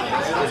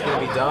 It's going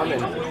to be dumb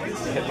and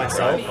hit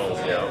myself.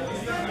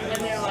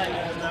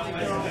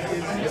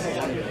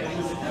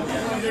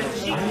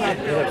 I'm not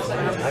good at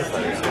playing TIE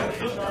Fighters yet.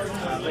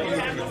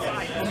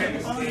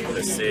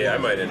 Let's see, I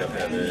might end up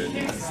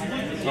having.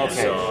 Okay,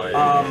 So,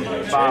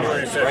 bombers,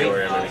 January,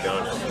 February, right? I'm going to be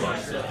gone for a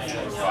month.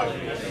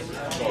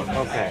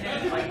 Okay.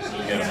 You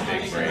get a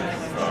big break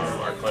from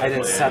our clinical I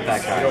didn't set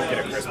that guy. You don't get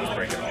a Christmas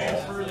break at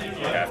all.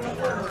 You have to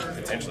work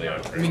potentially on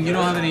Christmas. I mean, you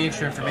don't have any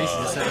extra information,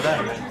 just set it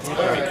up.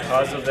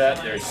 Because of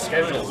that, they're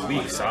scheduled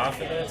weeks off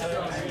at that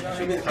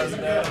time. Because of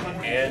that,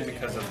 and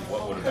because of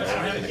what would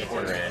have been in the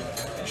quarter end,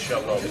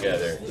 shoved all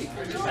together.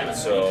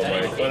 So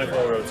my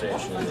clinical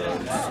rotation was...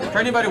 For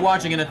anybody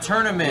watching, in a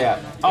tournament,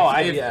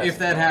 if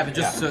that happened,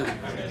 just so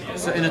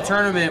in a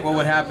tournament, what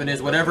would happen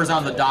is whatever's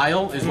on the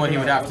dial is what he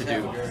would have to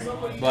do.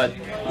 But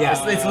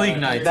it's league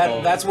night.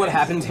 That's what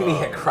happened to me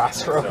at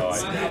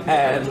Crossroads,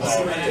 and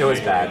it was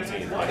bad.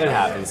 It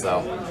happens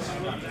though.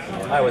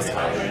 I was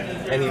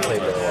tired, and he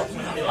played really well.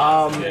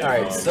 All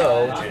right,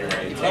 so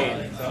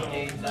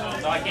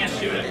So I can't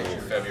shoot it.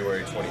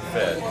 February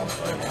 25th.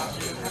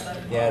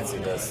 yeah, let's do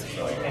this.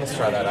 Let's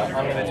try that out.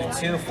 I'm gonna do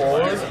 2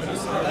 forward. I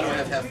don't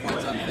have half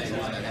points on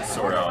things.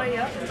 Sort of.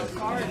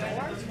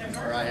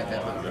 Or I have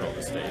half In the middle of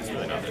the state, it's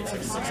really not that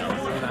 6 hours.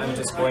 And I'm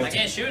just going I to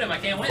can't shoot him. I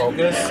can't win.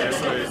 focus. It's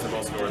the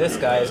most northern. This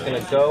guy is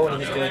gonna go,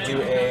 and he's gonna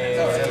do a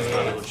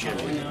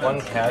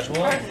 1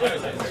 casual.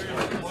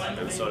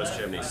 And so does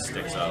Chimney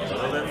sticks out a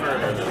little bit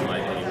further than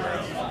like anywhere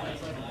else.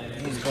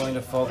 He's going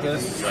to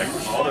focus. Like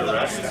all the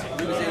rest.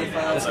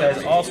 This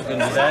guy's also going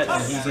to do that,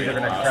 and he's either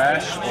going to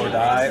crash or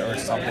die or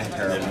something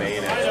terrible.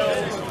 Main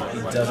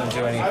He doesn't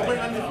do anything.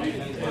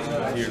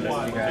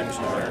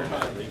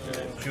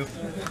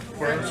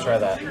 Let's try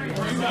that.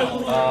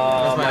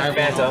 My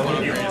Phantom.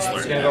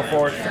 He's going to go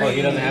forward. Oh,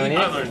 he doesn't have any?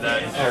 I learned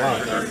that in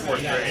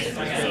 4th grade.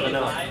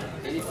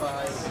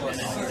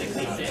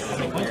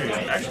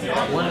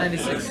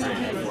 196.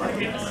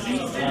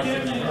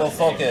 We'll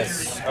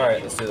focus. All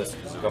right, let's do this.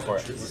 Go for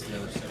it.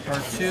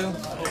 Part 2.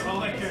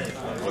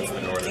 What's the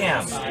northern?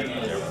 Damn.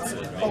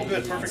 Oh,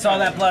 good, perfect. Saw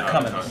that blood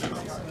coming.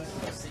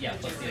 Yeah,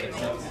 let's do it.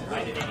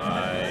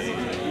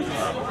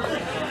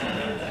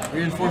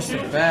 Reinforce the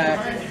back.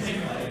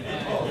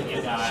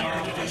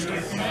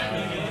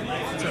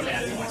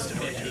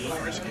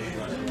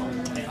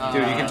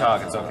 Dude, you can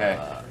talk. It's okay.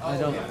 I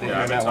don't.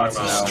 Yeah, I've been talking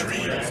about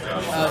weird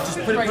stuff. Just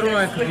put it on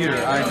my computer.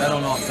 I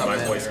don't know off the top My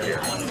of my voice head. here.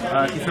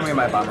 Keep showing me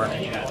my bomber.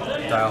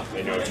 Dial.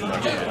 They know what you're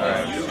talking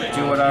about. Alright.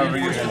 Do whatever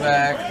you're Reinforce the doing.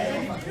 back.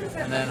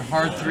 And then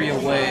hard 3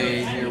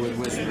 away here with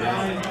Whisper.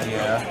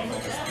 Yeah.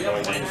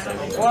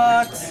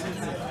 What?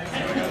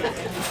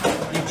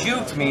 You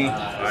juked me I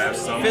have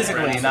some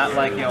physically, friends not who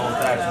like are the old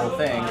actual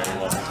thing.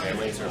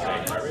 families who are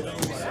paying for everything.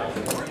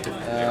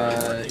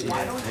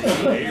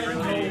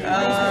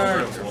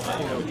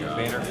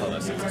 Banner Club,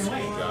 it's a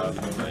school job.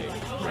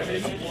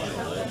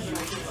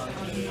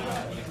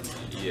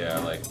 Yeah,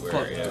 like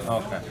where, yeah.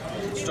 Okay.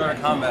 Start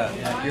combat.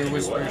 Your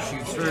Whisper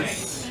shoots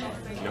first.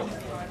 Nope.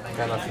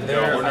 Got nothing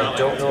there. I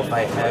don't know if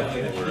I have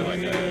you We're like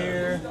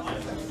here.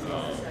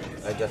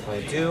 I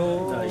definitely do.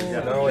 No, I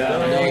don't.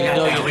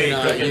 No, you do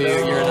not.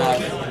 You're not.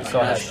 Go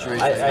ahead.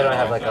 I don't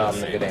have like a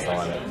good angle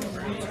on it.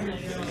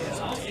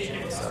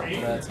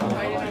 So,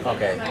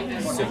 okay,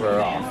 super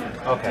off.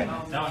 Okay.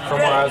 From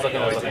where I was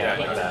looking at it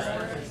like that.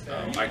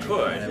 I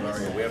could.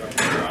 We have a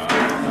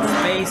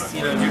Space,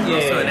 you know, you're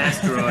also an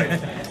asteroid.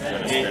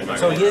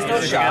 So he has no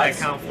shots.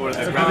 Account for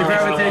the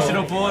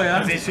Gravitational pull,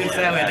 yeah. They shoot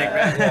that way,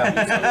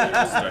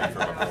 strike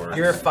from a board.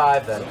 You're a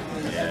 5 then.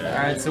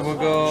 Alright, so we'll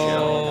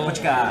go.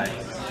 Which guy?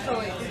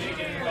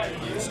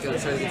 Just gotta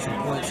try to get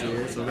some points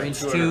here. So range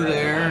 2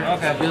 there.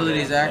 Okay.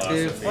 Ability's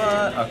active.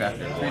 What? Okay.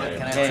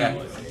 Can I have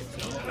 2?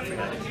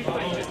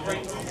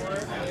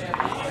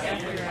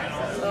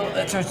 Oh,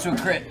 that turns to a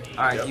crit.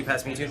 Alright, you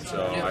pass me too.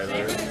 So I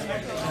learned.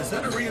 Is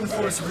that a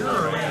reinforced rear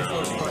or a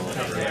reinforced front?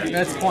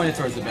 That's pointed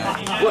towards the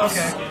back. Whoops.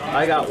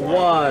 I got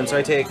 1, so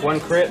I take 1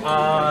 crit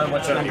on.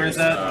 What number is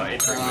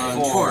that?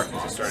 4.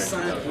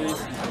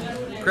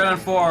 Crit on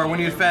 4. When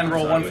you defend,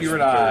 roll 1 fewer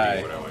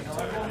die.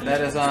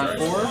 That is on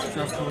 4.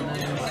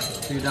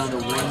 So you're down to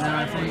 1 now,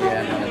 I think?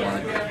 Yeah,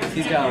 no, 1.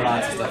 He's got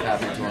lots of stuff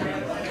happening to him.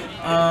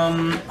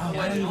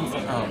 Why do you?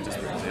 Just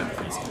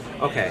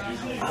okay.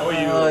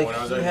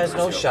 He has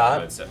no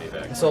shot.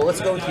 So let's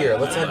go here.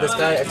 Let's have this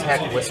guy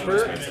attack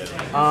Whisper.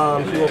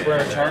 He will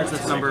burn a charge.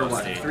 That's number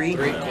what? 3?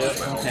 3. Yep.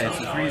 Okay,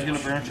 so 3 is gonna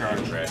burn a charge.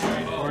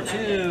 Or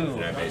 2.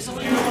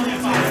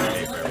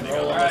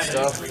 Roll all that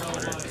stuff.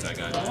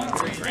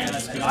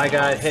 I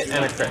got hit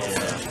and a crit.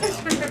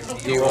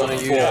 Do you want to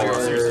use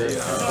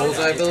your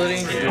bullseye ability?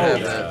 You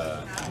have that.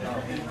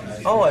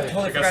 Oh, I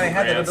totally forgot I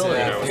had that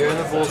ability. If you're in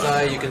the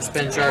bullseye, you can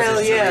spend charges.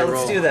 Hell yeah, to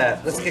let's do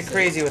that. Let's get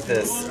crazy with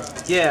this.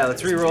 Yeah,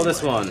 let's re-roll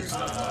this one.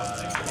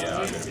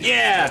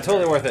 Yeah,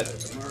 totally worth it.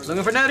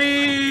 Looking for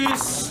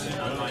natties!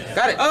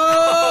 Got it!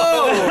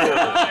 Oh!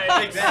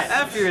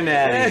 F your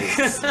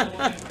natties.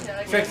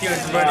 Tricked you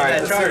into burning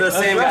Alright, that let's do the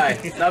charge. same guy.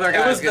 Another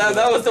guy.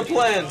 That was the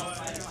plan.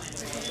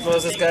 What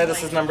was this guy?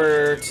 This is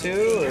number 2?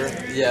 Or?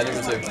 Yeah,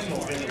 number 2.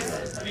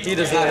 He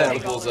does not have the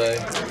bullseye.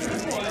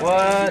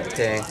 What?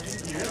 Dang.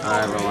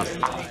 Alright, rolling.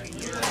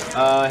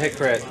 Hit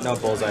crit. No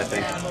bullseye, I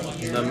think.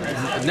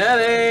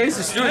 Natties!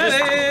 Just do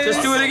it.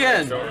 Just do it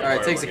again.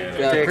 Alright, takes a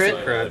crit.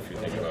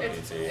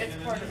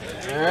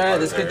 Alright,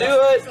 this could do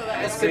it.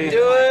 This could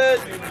do it.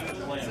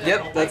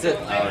 Yep, that's it.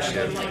 Oh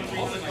shit.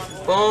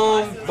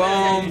 Boom,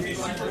 boom.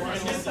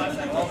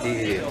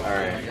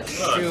 Alright.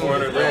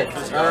 Shoot, Rick.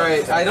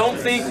 Alright, I don't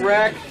think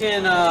Rack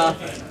can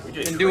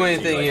do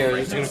anything here.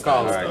 He's gonna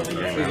call it.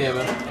 Good game,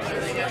 man.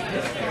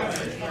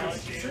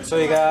 So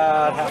you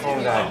got half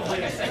home guy.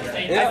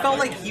 I felt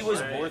like he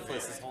was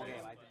worthless this whole